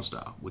of that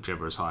monster,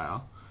 whichever is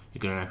higher. You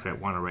can activate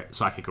one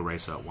Psychic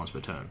Eraser once per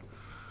turn.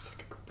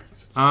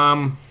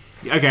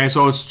 Okay,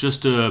 so it's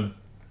just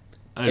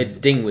It's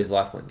ding with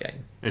life point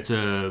gain. it's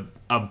a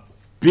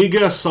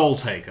bigger Soul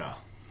Taker.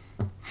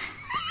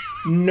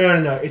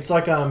 No. It's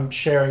like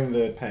sharing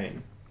the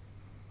pain.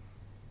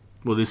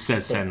 Well, this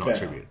says send, not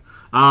better. tribute.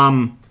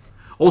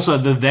 Also,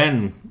 the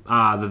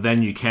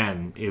then you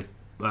can if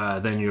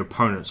then your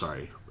opponent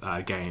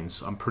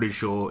gains. I'm pretty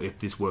sure if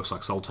this works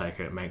like Soul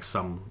Taker, it makes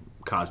some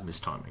cards miss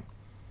timing.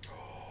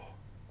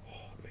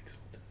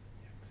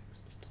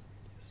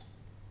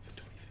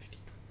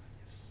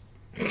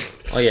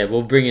 Oh yeah,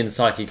 we'll bring in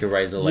Psychic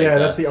Eraser Laser. Yeah,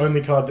 that's the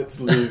only card that's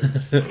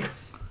lives.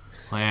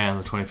 Oh yeah,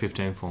 the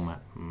 2015 format.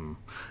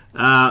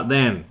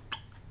 Then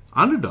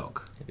Underdog.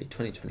 It'll be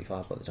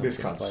 2025 by the time This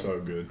we can card's play.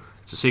 so good.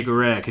 It's a secret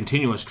rare,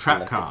 continuous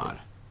trap Selectively. card.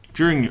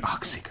 During your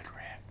secret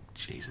rare,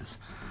 Jesus.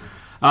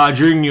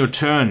 During your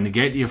turn,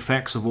 negate the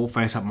effects of all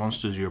face-up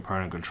monsters your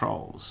opponent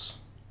controls.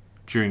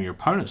 During your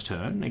opponent's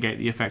turn, negate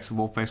the effects of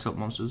all face-up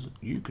monsters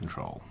you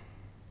control.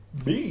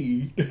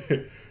 Me.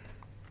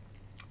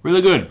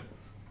 Really good.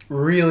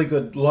 Really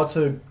good. Lots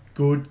of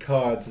good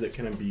cards that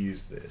can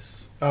abuse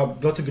this.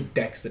 Lots of good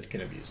decks that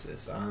can abuse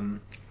this.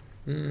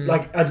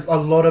 Like a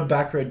lot of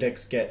back row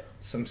decks get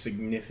some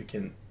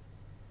significant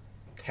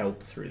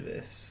help through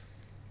this.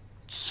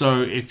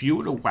 So if you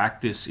were to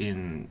whack this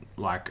in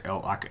like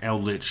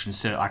Eldritch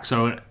instead,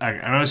 an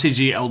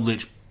OCG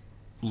Eldritch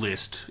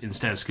list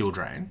instead of Skill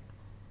Drain,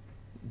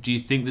 do you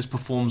think this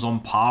performs on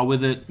par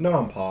with it? Not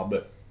on par,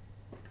 but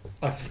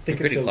I think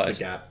it Pretty fills the close.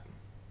 gap.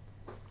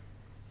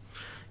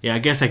 Yeah, I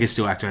guess they can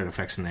still activate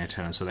effects in their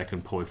turn, so they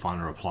can probably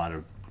find a reply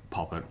to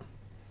pop it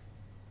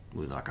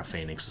with like a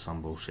Phoenix or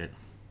some bullshit.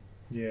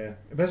 Yeah,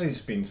 basically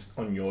just means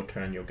on your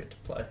turn you'll get to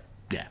play.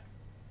 Yeah,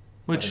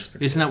 That's which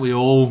pretty isn't that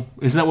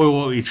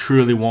what we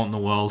truly want in the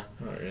world?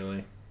 Not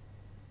really.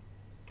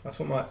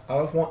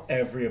 I want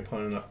every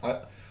opponent.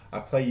 I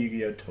play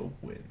Yu-Gi-Oh to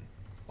win.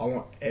 I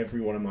want every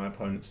one of my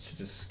opponents to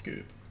just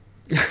scoop.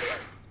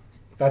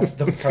 That's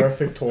the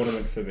perfect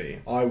tournament for me.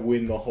 I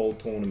win the whole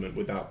tournament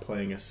without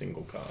playing a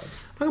single card.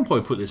 I can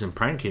probably put this in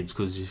Prank Kids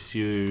because if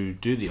you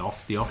do the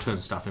off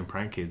turn stuff in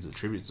Prank Kids, it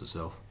tributes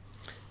itself.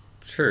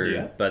 True,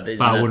 Yeah. but there's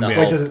But I wouldn't be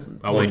Wait, able- does it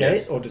I wouldn't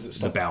negate or does it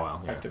stop the Bow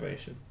Wow, yeah.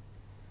 activation?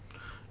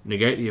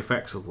 Negate the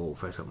effects of all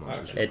face-up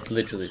monsters. Okay. It's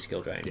literally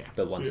skill drain, Yeah.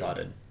 but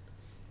one-sided.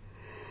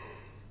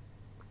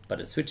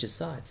 But it switches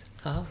sides.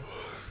 Haha.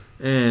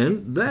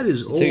 And that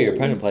is all. So your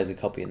opponent plays a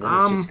copy, and then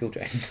it's just skill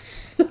drain.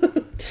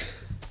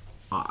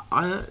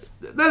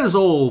 That is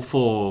all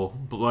for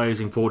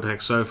Blazing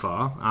Vortex so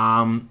far.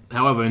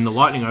 However, in the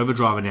Lightning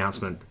Overdrive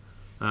announcement,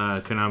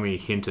 Konami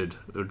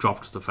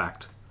dropped the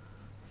fact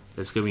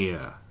there's going to be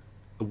a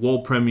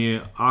world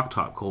premiere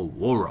archetype called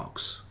War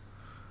Rocks.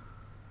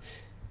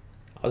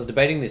 I was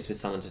debating this with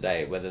someone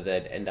today, whether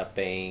they'd end up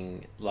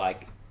being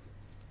like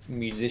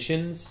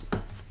musicians,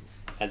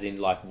 as in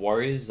like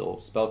warriors or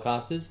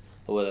spellcasters,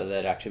 or whether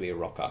they'd actually be a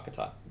rock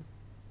archetype.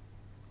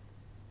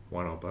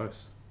 Why not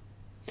both?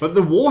 But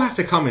the war has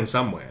to come in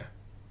somewhere.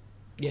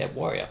 Yeah,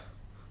 warrior.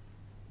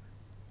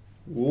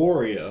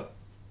 Warrior.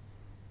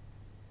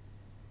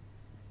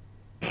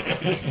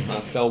 Can't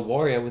spell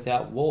warrior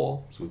without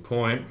war. That's a good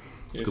point. That's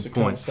a Yes, good you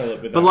can't point. sell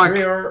it without But like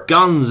rear.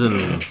 guns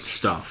and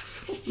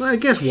stuff. I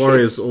guess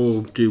warriors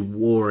all do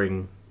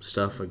warring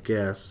stuff, I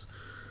guess.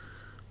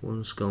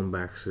 One's gone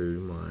back to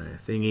my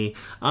thingy.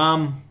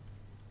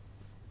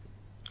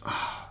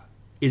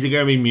 Is it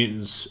going to be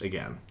mutants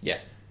again?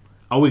 Yes.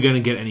 Are we going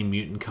to get any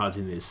mutant cards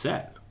in this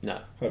set? No.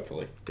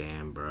 Hopefully.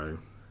 Damn, bro.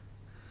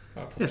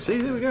 Hopefully Yeah, see,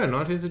 there we go.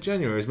 19th of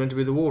January is meant to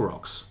be the War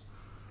Rocks.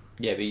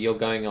 Yeah, but you're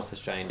going off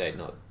Australian date,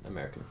 not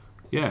American.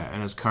 Yeah,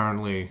 and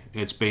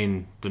it's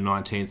been the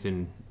 19th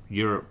in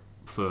Europe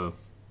for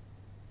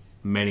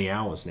many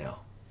hours now.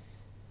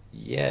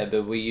 Yeah,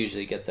 but we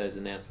usually get those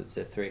announcements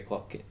at 3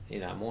 o'clock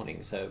in our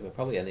morning, so we're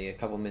probably only a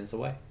couple of minutes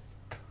away.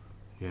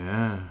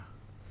 Yeah.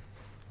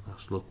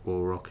 Let's look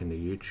War Rock into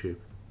YouTube.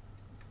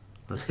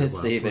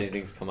 Let's see if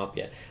anything's come up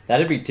yet.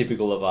 That'd be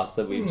typical of us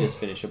that we've just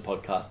finished a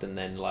podcast and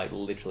then, like,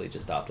 literally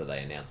just after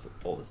they announce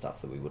all the stuff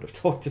that we would have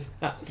talked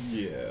about.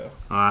 Yeah.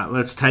 Alright,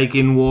 let's take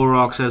in War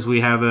Rocks as we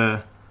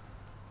have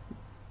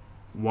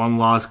one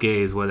last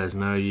gaze where there's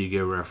no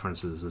Yu-Gi-Oh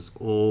references. It's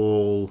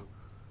all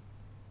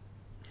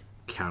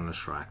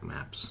Counter-Strike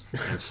maps.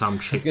 And some I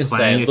chick was going to say,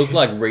 playing it looked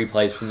like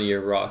replays from the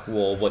Iraq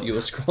War, what you were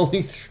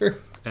scrolling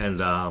through. And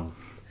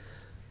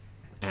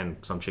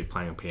some chick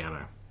playing a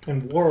piano.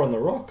 And War on the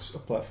Rocks, a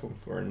platform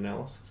for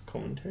analysis,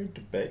 commentary,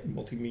 debate, and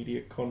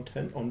multimedia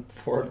content on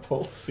foreign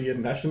policy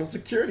and national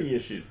security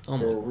issues Oh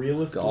for a my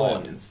realist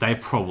God. lens. They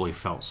probably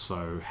felt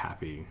so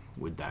happy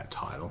with that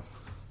title.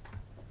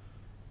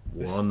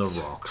 War on the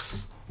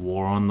Rocks.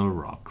 War on the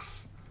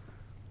Rocks.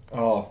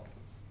 Oh.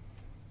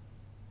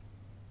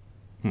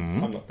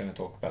 I'm not going to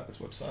talk about this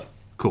website.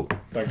 Cool.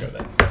 Don't go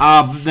there.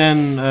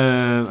 Then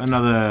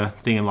another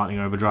thing in Lightning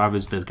Overdrive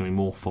is there's going to be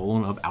more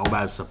Fallen of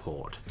Albaz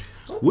support.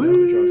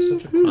 Overdrive's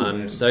such a cool I'm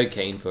name. so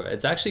keen for it.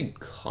 It's actually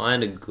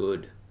kind of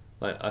good.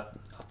 Like, I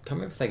can't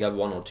remember if they got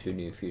 1 or 2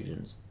 new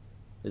fusions.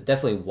 There's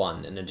definitely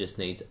 1, and it just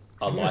needs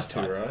a light There's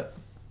 2, type. right?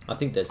 I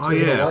think there's 2. Oh,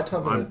 Is it yeah. a light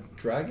type and a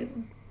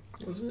dragon?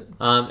 Was it?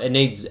 It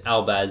needs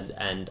Albaz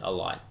and a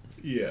light.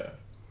 Yeah.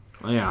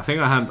 Yeah, I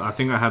think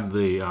I had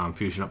the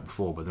fusion up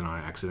before, but then I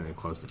accidentally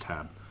closed the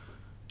tab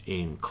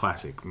in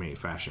classic me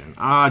fashion.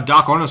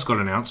 Dark Honest got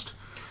announced.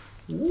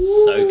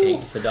 So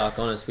keen for Dark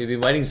Honest. We've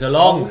been waiting so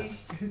long.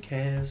 Who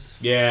cares?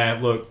 Yeah,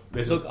 look,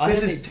 Look,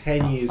 This is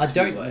 10 years I too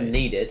don't late.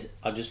 need it.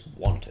 I just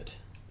want it.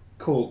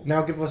 Cool.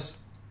 Now give us...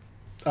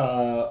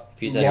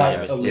 If you say light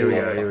Dynamis, allure.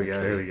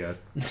 here we go.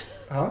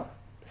 Huh?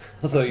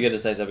 I thought you were going to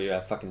say something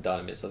about fucking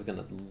Dynamis. I was going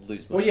to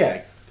lose my Well,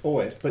 yeah,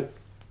 always, but...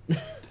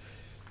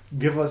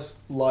 give us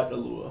light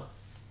allure.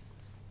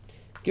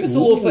 Give us a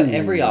lure for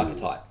every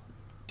archetype.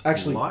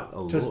 Actually, Light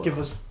allure. just give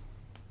us...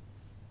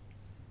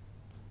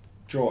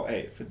 Draw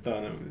 8 for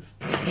Dynamis.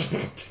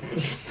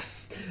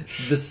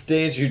 The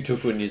stance you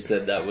took when you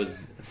said that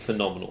was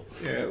phenomenal.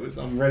 Yeah, it was...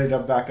 I'm ready to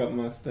back up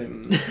my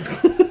statement.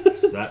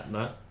 Is that?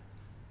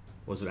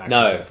 Was it actually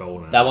No, so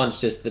Fallen? that one's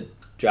just the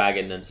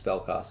dragon and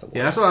spellcaster one.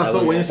 Yeah, that's what I That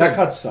thought was- when you That said.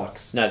 card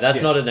sucks. No, that's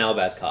Yeah. not an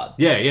Albaz card.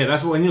 Yeah,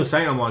 that's what when you were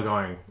saying. I'm like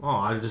going, oh,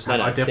 I just No, have,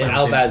 no, I the definitely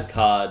haven't Albaz seen it.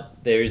 card,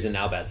 there is an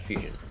Albaz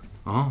fusion.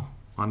 Oh,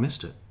 I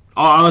missed it.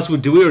 Oh, honestly,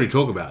 do we already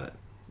talk about it?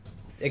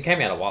 It came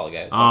out a while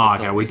ago. Oh, It's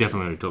okay, not we recent.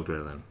 definitely already talked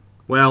about it then.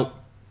 Well,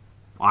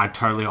 I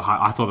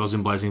thought that was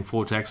in Blazing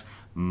Vortex.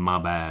 My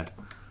bad.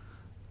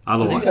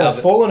 Otherwise, Yeah, Well,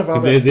 Fallen of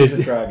Albaz There's- is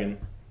a dragon.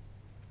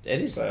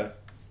 It is. So,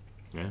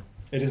 yeah,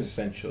 it is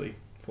essentially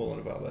Fallen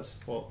of Albaz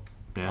support.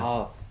 yeah.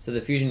 Oh, so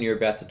the fusion you're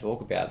about to talk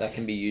about, that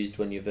can be used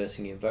when you're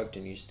versing invoked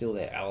and you steal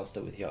their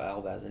Alistair with your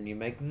Albaz and you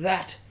make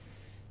that.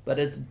 But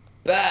it's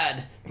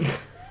bad.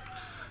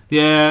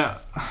 Yeah.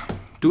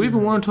 Do we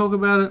even want to talk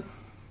about it?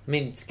 I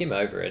mean, skim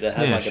over it. It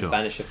has Yeah, like sure. a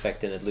banish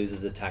effect and it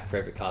loses attack for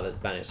every card that's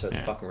banished, so it's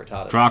Yeah. fucking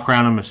retarded.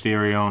 Darkrown and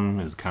Mysterion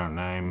is the current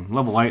name.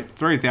 Level 8,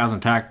 3,000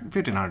 attack,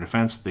 1,500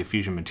 defense. The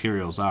fusion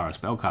materials are a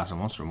spellcaster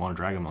monster and one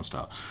dragon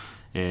monster.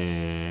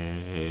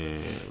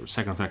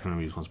 Second effect on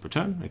enemies once per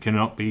turn. It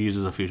cannot be used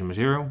as a fusion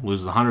material.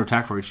 Loses 100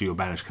 attack for each of your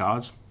banished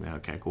cards. Yeah,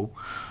 okay, cool.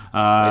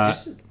 Wait,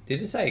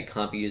 did it say it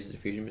can't be used as a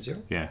fusion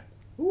material? Yeah.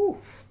 Ooh.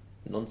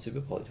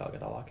 Non-super poly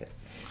target, I like it.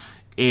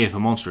 If a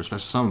monster is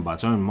special summoned by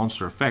its own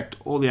monster effect,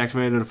 or the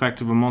activated effect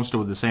of a monster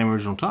with the same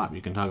original type, you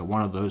can target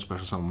one of those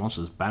special summoned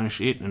monsters, banish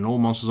it, and all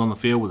monsters on the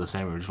field with the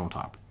same original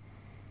type.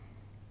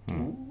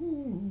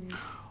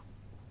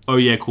 Oh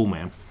yeah, cool,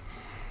 man.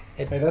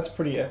 Hey, that's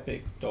pretty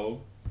epic, dog.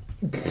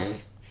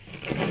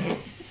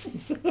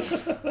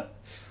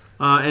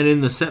 And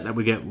in the set that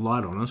we get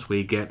Light Honest,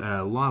 we get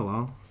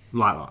Light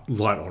Honest.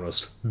 Dark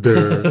Honest.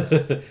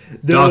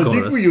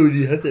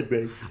 already had that,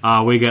 babe.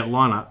 We get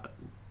Lina,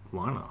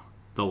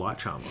 the Light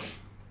Charmer.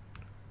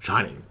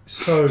 Shining.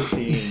 So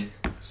keen.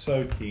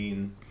 So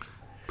keen.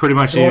 Pretty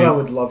much I yeah.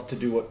 would love to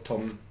do what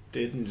Tom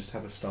did and just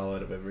have a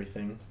starlight of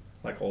everything.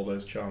 Like all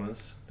those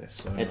charmers. They're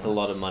so It's nice. a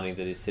lot of money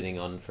that is sitting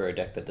on for a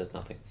deck that does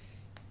nothing.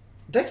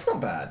 Deck's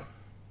not bad.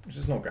 It's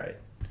just not great.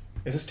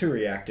 It's just too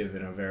reactive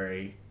in a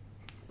very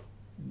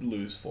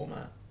loose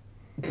format.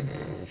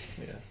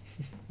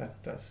 Yeah.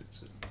 That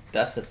suits it.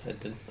 That's a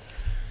sentence.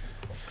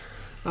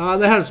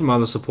 They had some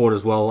other support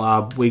as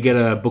well. We get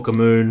a Book of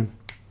Moon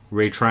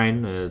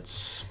retrain.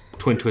 It's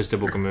Twin Twister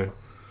Book of Moon.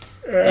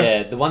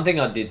 Yeah, the one thing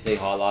I did see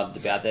highlighted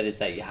about that is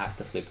that you have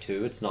to flip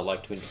 2. It's not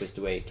like Twin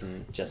Twister where you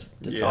can just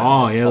decide.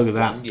 Oh, to yeah, pop look at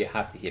that. one. You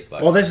have to hit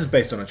both. Well, this is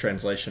based on a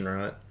translation,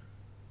 right?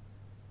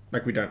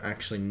 Like, we don't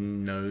actually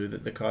know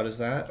that the card is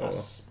that? Or... I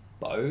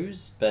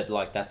suppose, but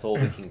like that's all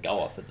we can go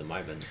off at the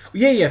moment.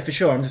 Yeah, for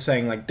sure. I'm just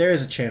saying, like, there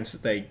is a chance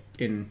that they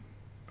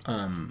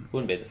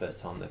Wouldn't be the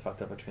first time they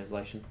fucked up a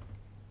translation.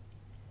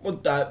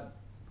 Well,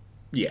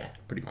 yeah,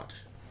 pretty much.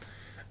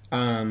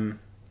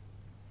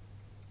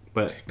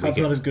 But card's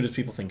not as good as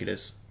people think it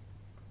is.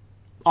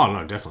 Oh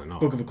no, definitely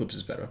not. Book of Eclipse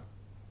is better.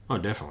 Oh,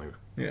 definitely.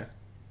 Yeah.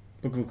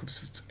 Book of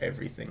Eclipse is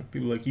everything.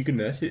 People are like, you can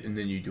nerf it and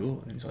then you do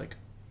it. And it's like,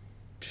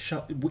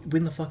 just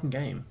win the fucking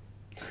game.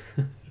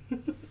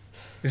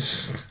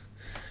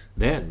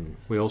 Then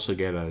we also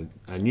get a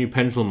new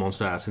pendulum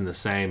monster that's in the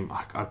same.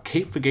 I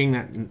keep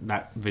forgetting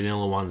that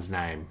vanilla one's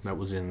name that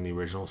was in the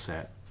original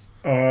set.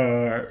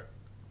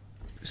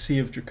 Sea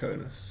of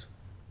Draconis.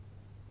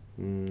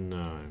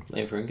 No.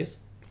 Lamphringus?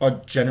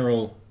 Oh,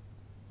 General.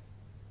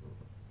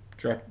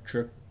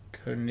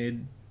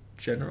 Draconid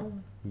General?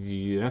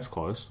 Yeah, that's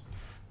close.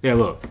 Yeah,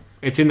 look,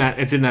 it's in that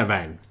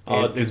vein.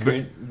 Oh, it's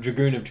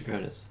Dragoon of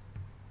Draconis.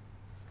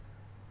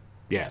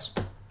 Yes.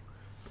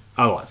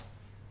 Otherwise,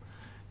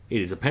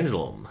 it is a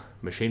pendulum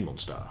machine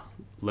monster,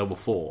 level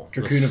 4.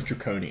 Dracoon of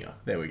Draconia.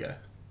 There we go.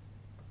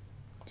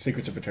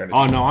 Secrets of Eternity.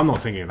 Oh no, I'm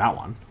not thinking of that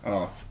one.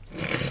 Oh.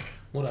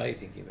 What are you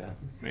thinking about?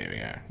 There we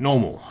go.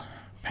 Normal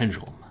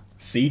pendulum.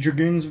 Sea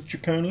Dragoons of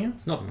Draconia?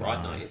 It's not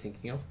Bright Knight you're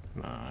thinking of.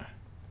 No.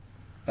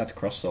 That's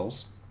Cross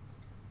Souls.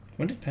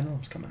 When did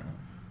Pendulums come out?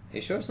 Are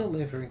you sure it's not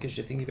Lamphringus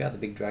you're thinking about, the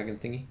big dragon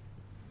thingy?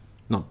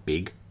 Not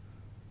big.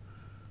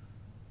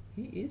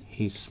 He is.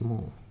 He's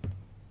small.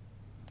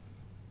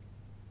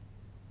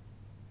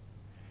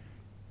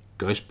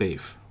 Ghost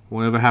Beef.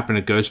 Whatever happened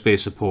to Ghost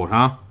Beef support,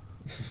 huh?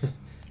 What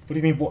do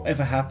you mean,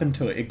 whatever happened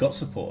to it? It got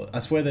support. I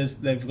swear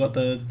they've got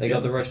the... They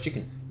got the roast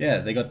chicken. Yeah,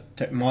 they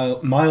got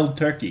mild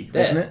turkey,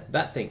 wasn't it?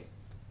 That thing.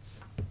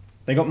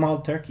 They got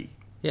mild turkey.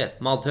 Yeah,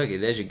 mild turkey.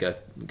 There's your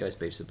ghost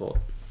beef support.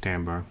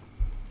 Damn, bro.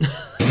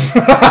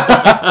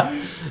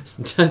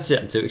 Don't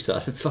sound too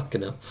excited.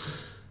 Fucking hell.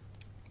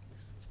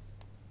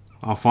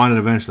 I'll find it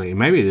eventually.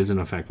 Maybe it is an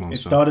effect monster. It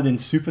started in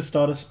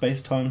Superstarter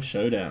Space-Time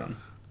Showdown.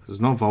 It's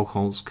not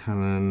Volcol's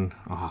Cannon.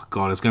 Oh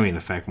god, it's gonna be an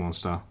effect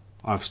monster.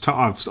 I've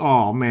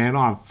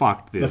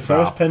fucked this The first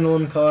up.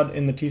 Pendulum card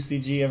in the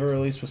TCG ever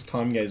released was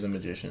Time Gazer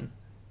Magician.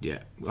 Yeah.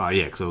 Oh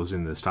yeah, because it was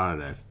in the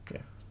starter deck. Yeah.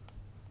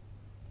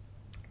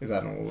 Is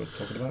that not what we're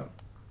talking about?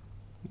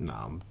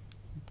 No,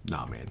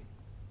 man.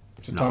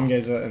 So Time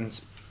Gazer and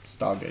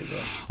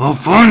Stargazer. I'll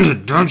find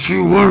it, don't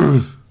you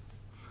worry.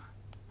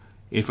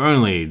 If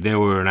only there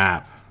were an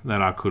app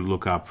that I could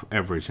look up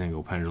every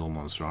single pendulum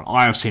monster on.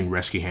 I have seen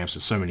Rescue Hamster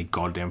so many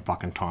goddamn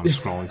fucking times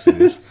scrolling through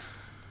this.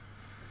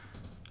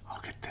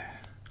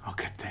 I'll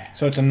get there.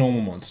 So it's a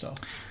normal monster.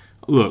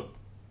 Look,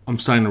 I'm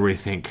starting to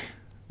rethink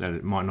that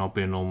it might not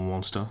be a normal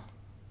monster.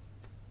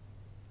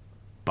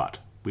 But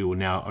we will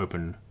now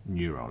open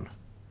Neuron.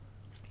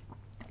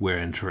 We're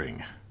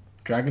entering.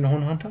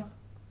 Dragonhorn Hunter?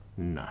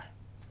 No.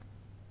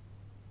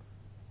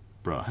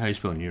 Bro, how do you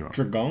spell Neuron?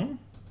 Dragon?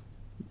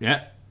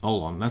 Yeah,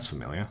 hold on, that's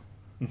familiar.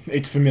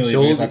 It's familiar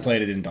Sure. because I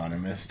played it in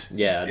Dynamist.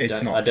 Yeah,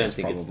 It's not I don't this,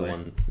 think it's the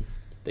probably. one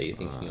that you're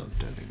thinking of.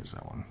 I don't think it's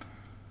that one.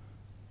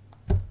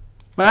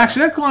 But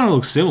actually, that kind of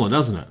looks similar,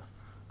 doesn't it?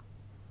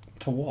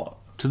 To what?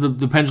 To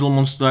the pendulum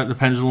monster, the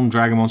pendulum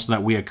dragon monster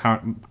that we are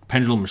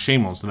pendulum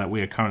machine monster that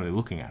we are currently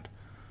looking at.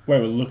 Wait,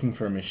 we're looking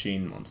for a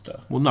machine monster.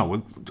 Well,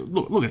 no,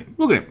 look at him.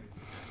 Look at him.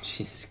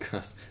 Jesus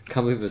Christ.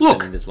 Can't believe we're Look,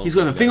 spending this long he's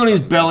got a time thing about on his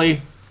fucking-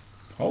 belly.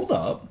 Hold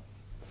up.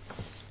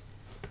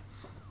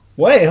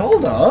 Wait,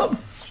 hold up.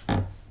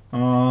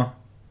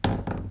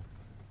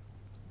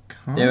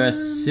 There are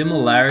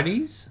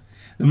similarities.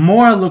 The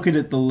more I look at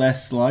it, the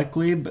less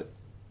likely, but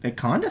they're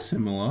kind of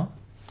similar.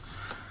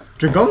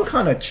 Dragon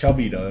kind of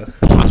chubby, though.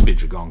 It must be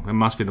Dragong. It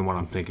must be the one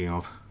I'm thinking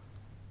of.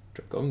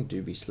 Dragon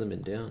do be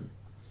slimming down.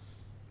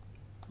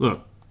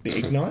 Look, The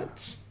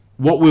Ignites?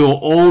 what we were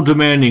all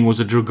demanding was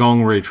a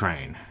Dragong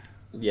retrain.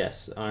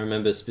 Yes, I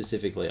remember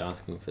specifically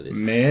asking for this.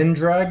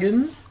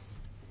 Man-Dragon?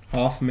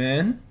 Half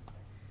man.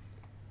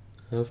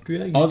 Half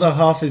dragon. Other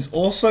half is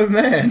also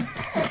man.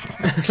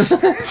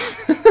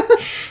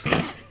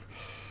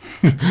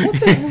 What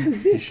the hell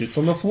is He this? shits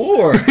on the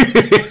floor.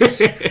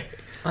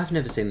 I've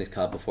never seen this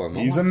card before in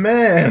my He's a life.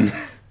 man.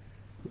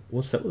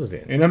 What's that? Was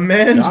it? In a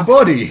man's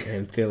body.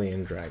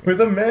 Anthelian dragon.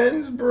 With a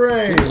man's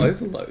brain. Full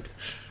overload.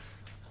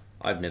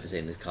 I've never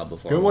seen this card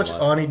before. Go in my watch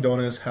life. Arnie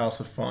Donner's House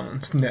of Fun on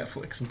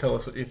Netflix and tell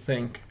us what you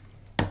think.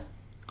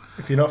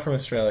 If you're not from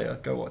Australia,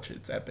 go watch it.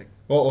 It's epic.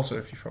 Well, also,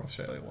 if you're from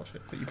Australia, watch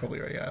it. But you probably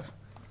already have.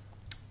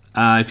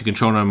 If you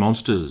control no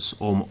monsters,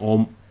 or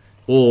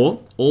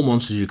all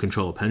monsters you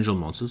control are pendulum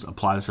monsters,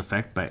 apply this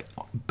effect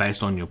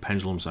based on your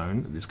pendulum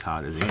zone this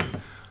card is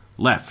in.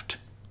 Left,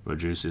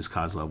 reduce this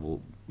card's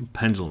level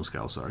pendulum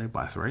scale,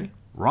 by 3.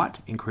 Right,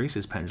 increase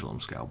its pendulum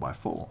scale by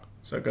 4.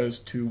 So it goes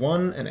to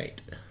 1 and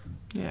 8.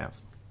 Yeah.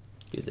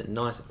 Gives it a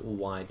nice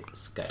wide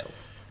scale.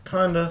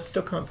 Kinda.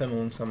 Still can't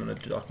pendulum summon a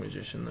Dark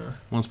Magician, though.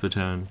 Once per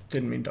turn.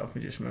 Didn't mean Dark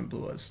Magician, meant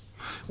Blue Eyes.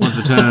 Once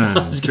per turn.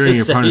 During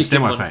your say opponent's you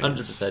can demo 100%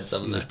 phase,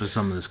 summon you that. can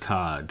summon this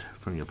card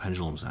from your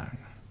pendulum zone.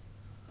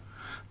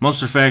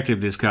 Monster effect,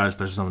 if this card is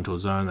special summoned to a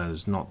zone that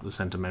is not the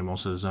center main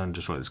monster of the zone,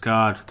 destroy this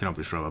card. Cannot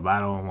be destroyed by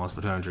battle. Once per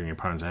turn during your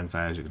opponent's end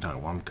phase, you can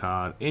target one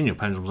card in your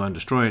pendulum zone,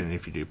 destroy it, and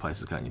if you do, place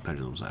this card in your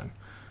pendulum zone.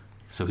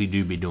 So he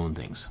do be doing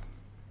things.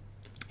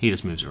 He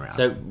just moves around.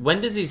 So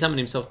when does he summon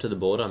himself to the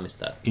board? I missed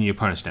that. In your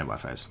opponent's standby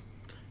phase.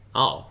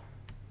 Oh.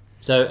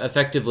 So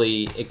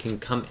effectively, it can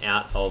come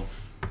out of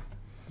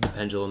the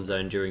pendulum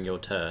zone during your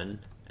turn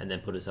and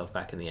then put itself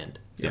back in the end.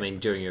 Yep. I mean,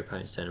 during your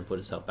opponent's turn and put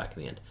itself back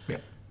in the end. Yeah.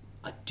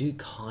 I do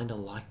kind of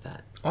like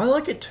that. I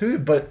like it too,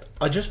 but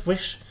I just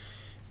wish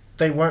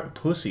they weren't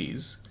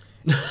pussies.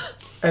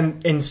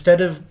 And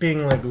instead of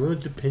being like, well,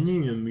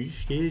 depending on which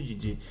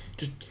strategy,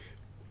 just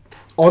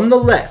on the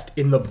left,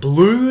 in the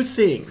blue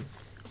thing,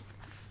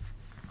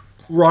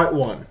 write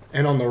 1.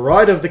 And on the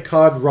right of the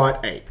card,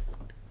 write 8.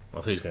 I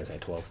thought he was going to say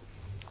 12.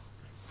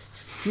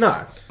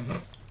 No.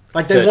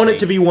 Like, they want it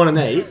to be 1 and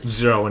 8.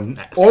 0 and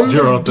On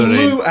 0 the and 13.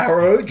 blue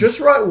arrow, just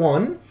write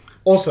 1.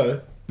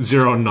 Also,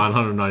 0 and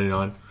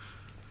 999.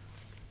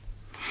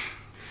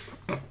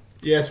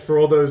 yes, for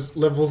all those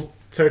level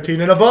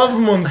 13 and above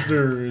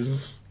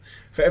monsters.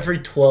 For every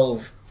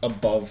 12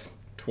 above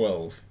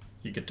 12,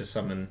 you get to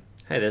summon.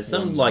 Hey, there's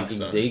some One like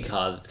zone. Z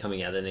card that's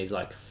coming out that needs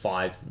like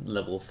 5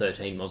 level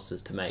 13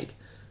 monsters to make.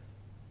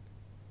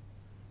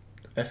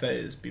 FA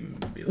is be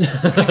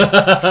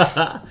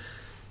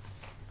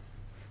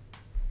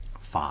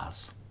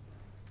Fars.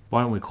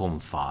 Why don't we call them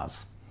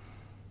Fars?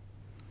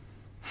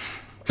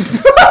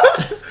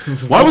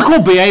 Why don't we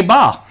call BA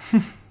Bar?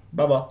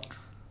 Baba.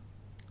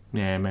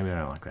 Yeah, maybe I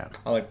don't like that.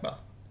 I like ba.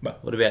 Ba.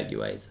 What about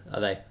UAs?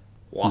 Are they?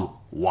 Wah.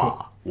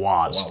 Wah.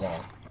 Was.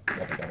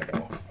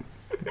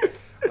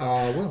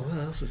 Well, what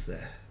else is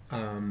there?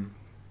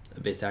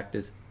 Abyss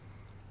actors.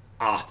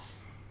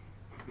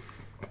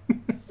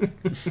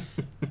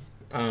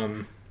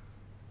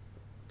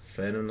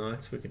 Phantom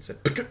Knights, we could say.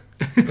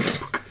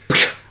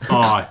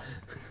 Oh,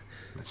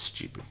 that's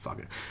stupid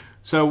fucking.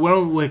 So when I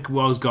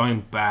was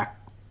going back,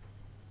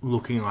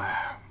 looking,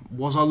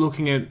 was I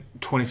looking at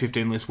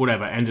 2015 lists,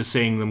 whatever, and just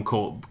seeing them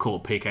call it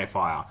PK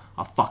Fire?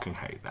 I fucking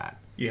hate that.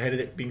 You hated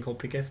it being called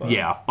PK Fire?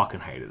 Yeah, I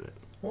fucking hated it.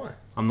 Why?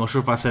 I'm not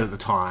sure if I said it at the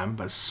time,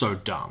 but it's so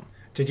dumb.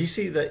 Did you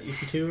see that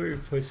Yugioh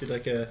posted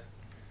like a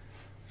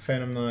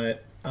Phantom Knight,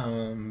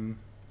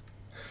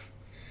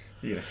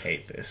 you're gonna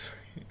hate this.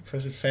 He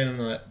posted Phantom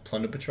Knight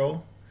Plunder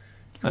Patrol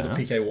for the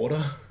PK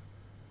Water.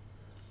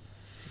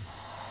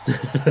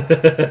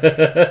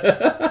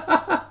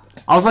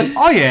 I was like,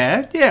 oh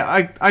yeah,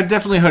 I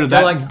definitely heard of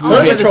that. Like,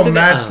 Plunder yeah, Patrol the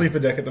mad Cinder- sleeper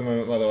deck at the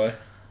moment, by the way.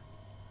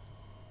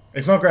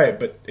 It's not great,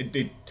 but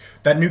it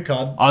that new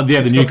card. Oh, yeah,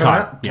 the it's new got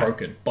coming card. out, Yeah.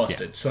 broken,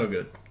 busted, Yeah. so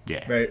good.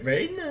 Yeah. Very,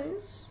 very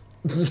nice.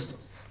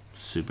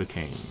 Super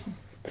keen.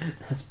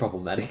 That's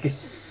problematic.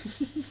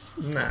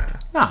 Nah,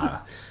 Nah,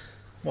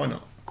 why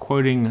not?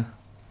 quoting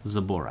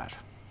Zaborat.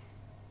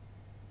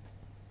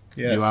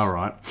 Yes. You are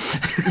right.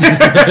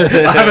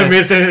 I haven't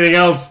missed anything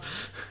else.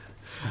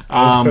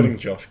 I was quoting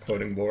Josh,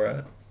 quoting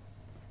Borat.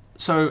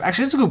 So,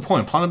 actually, that's a good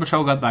point. Plunder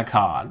Patrol got that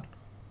card.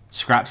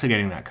 Scraps are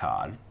getting that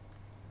card.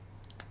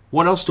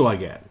 What else do I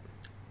get?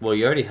 Well,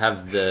 you already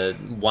have the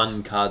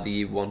one card that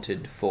you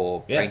wanted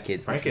for Prank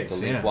Kids, which was the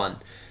Link one.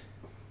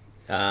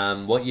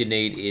 What you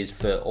need is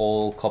for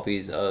all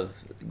copies of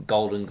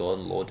Golden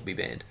Gordon Lord to be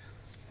banned.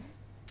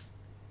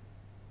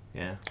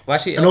 Yeah. Well,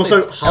 actually, And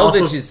also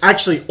Eldritch is...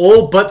 actually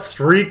all but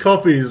 3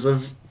 copies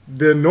of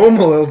the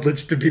normal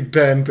Eldritch to be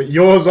banned, but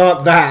yours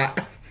aren't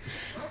that.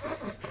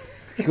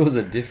 Yours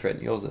are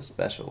different. Yours are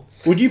special.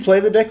 Would you play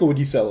the deck or would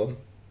you sell them?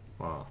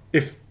 Wow.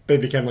 If they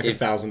became like If-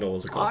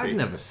 $1,000 a copy. I'd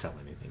never sell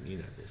anything. You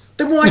know this.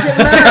 Then why get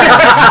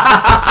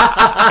mad?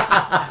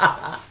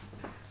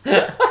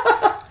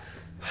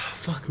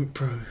 Fuck me,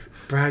 bro.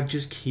 Bragg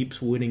just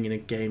keeps winning in a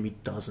game he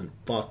doesn't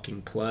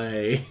fucking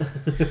play.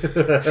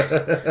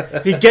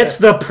 He gets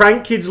the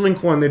Prank Kids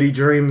Link one that he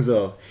dreams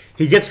of.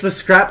 He gets the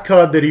scrap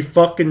card that he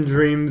fucking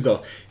dreams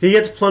of. He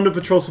gets Plunder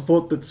Patrol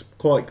support that's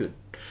quite good.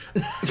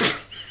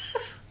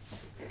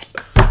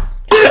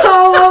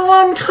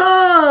 Oh, one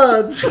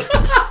card!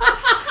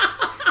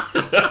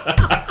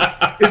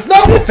 It's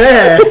not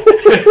fair!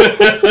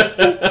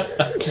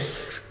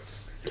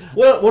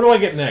 What do I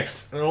get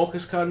next? An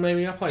Orcus card,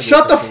 maybe? I play.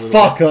 Shut the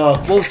fuck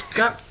up! Well,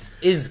 Scrap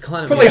is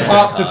kind of Probably a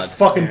half to card.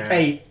 fucking Yeah.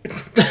 8.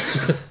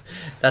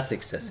 That's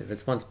excessive.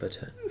 It's once per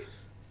turn.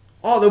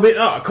 Oh, there'll be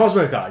a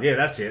Cosmo card. Yeah,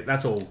 that's it.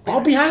 That's all.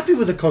 I'll be happy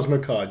with a Cosmo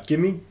card. Give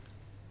me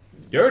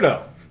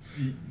Yoda.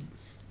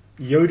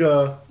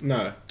 Yoda.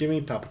 No, give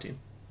me Palpatine.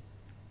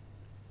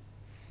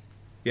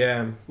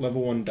 Yeah.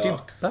 Level 1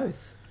 dark.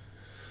 Both.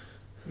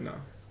 No.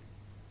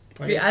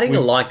 If you're adding a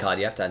light card,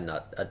 you have to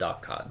add a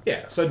dark card.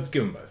 Yeah. So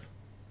give them both.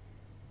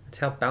 That's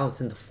how balance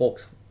in the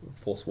force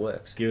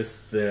works. Give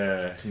us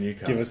the new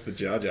card. Give us the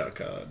Jar Jar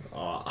card.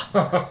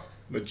 Oh.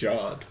 The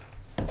Jard.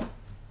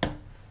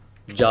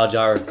 Jar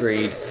Jar of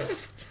Greed.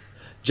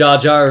 Jar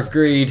Jar of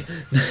Greed.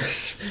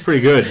 It's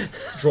pretty good.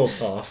 Draws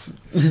half.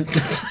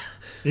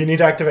 You need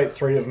to activate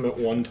 3 of them at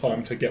one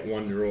time to get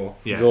 1 draw.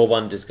 Yeah. Draw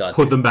 1, discard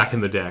Put 2. them back in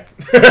the deck.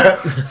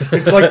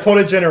 It's like Pot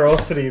of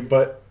Generosity,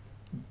 but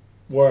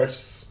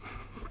worse.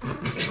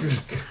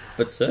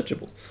 But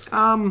searchable.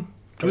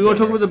 Do we want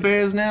to talk about the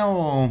bears now,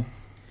 or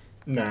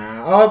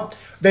Nah.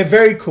 They're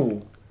very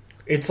cool.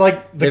 It's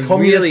like the They're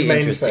communist really main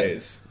interesting.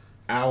 phase.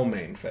 Our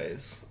main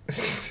phase.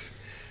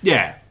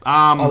 yeah?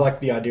 I like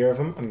the idea of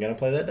them. I'm going to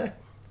play that deck.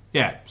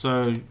 Yeah.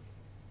 So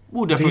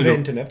we'll definitely Diva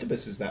do. into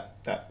Neptibus is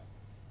that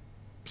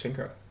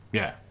synchro.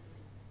 Yeah,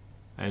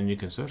 and you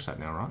can search that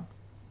now, right?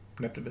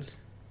 Neptibus.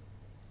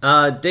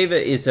 Diva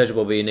is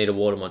searchable, but you need a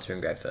water monster in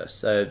grave first.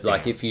 So,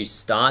 like, if you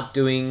start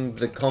doing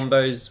the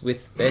combos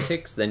with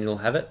Beartix, then you'll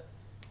have it.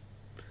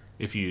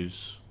 If you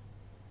use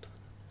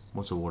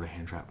what's a water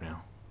hand trap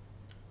now?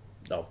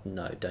 Oh,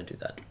 no, don't do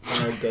that.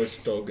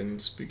 Ghost Dog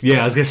and Spooky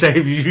Yeah, I was gonna say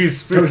if you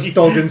use Ghost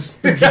Dog and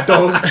Spooky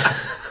Dog.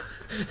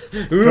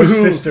 Ghost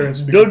Sister and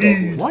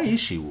Spooky Dog. Why is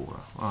she water?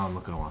 Oh, I'm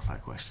not gonna ask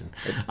that question.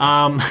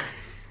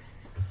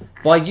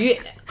 By you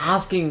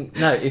asking...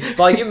 No, if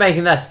by you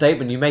making that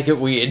statement, you make it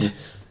weird.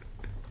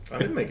 I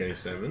didn't make any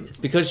statement. It's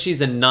because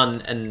she's a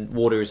nun and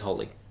water is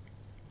holy.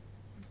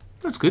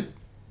 That's good.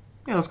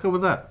 Yeah, let's go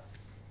with that.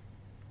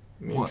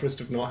 In the interest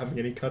of not having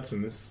any cuts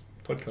in this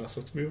podcast,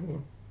 let's move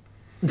on.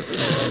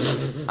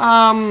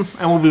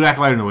 And we'll be back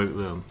later in the week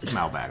with the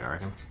mailbag, I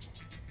reckon.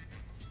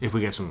 If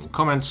we get some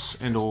comments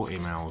and or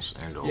emails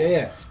and or...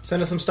 Yeah.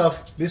 Send us some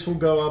stuff. This will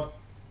go up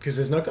because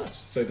there's no cuts,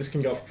 so this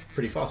can go up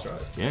pretty fast,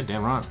 right? Yeah,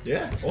 damn right.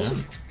 Yeah,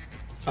 awesome.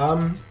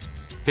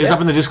 Hit us up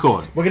in the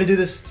Discord. We're going to do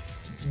this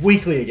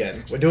weekly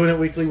again. We're doing it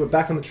weekly. We're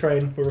back on the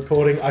train. We're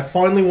recording. I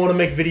finally want to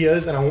make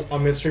videos, and I'm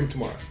going to stream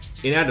tomorrow.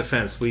 In our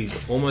defense, we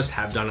almost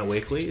have done it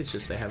weekly. It's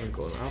just they haven't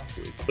gone up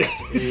weekly.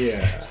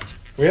 Yeah.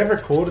 We have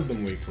recorded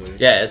them weekly.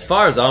 Yeah, as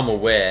far as I'm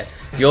aware,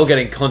 you're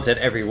getting content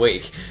every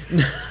week.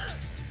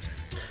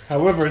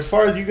 However, as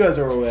far as you guys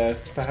are aware,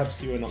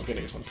 perhaps you are not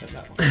getting content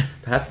that much.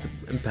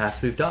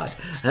 Perhaps we've died.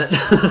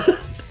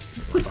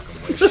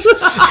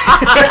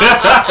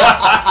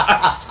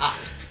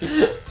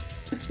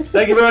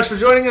 Thank you very much for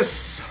joining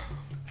us.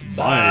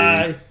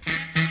 Bye.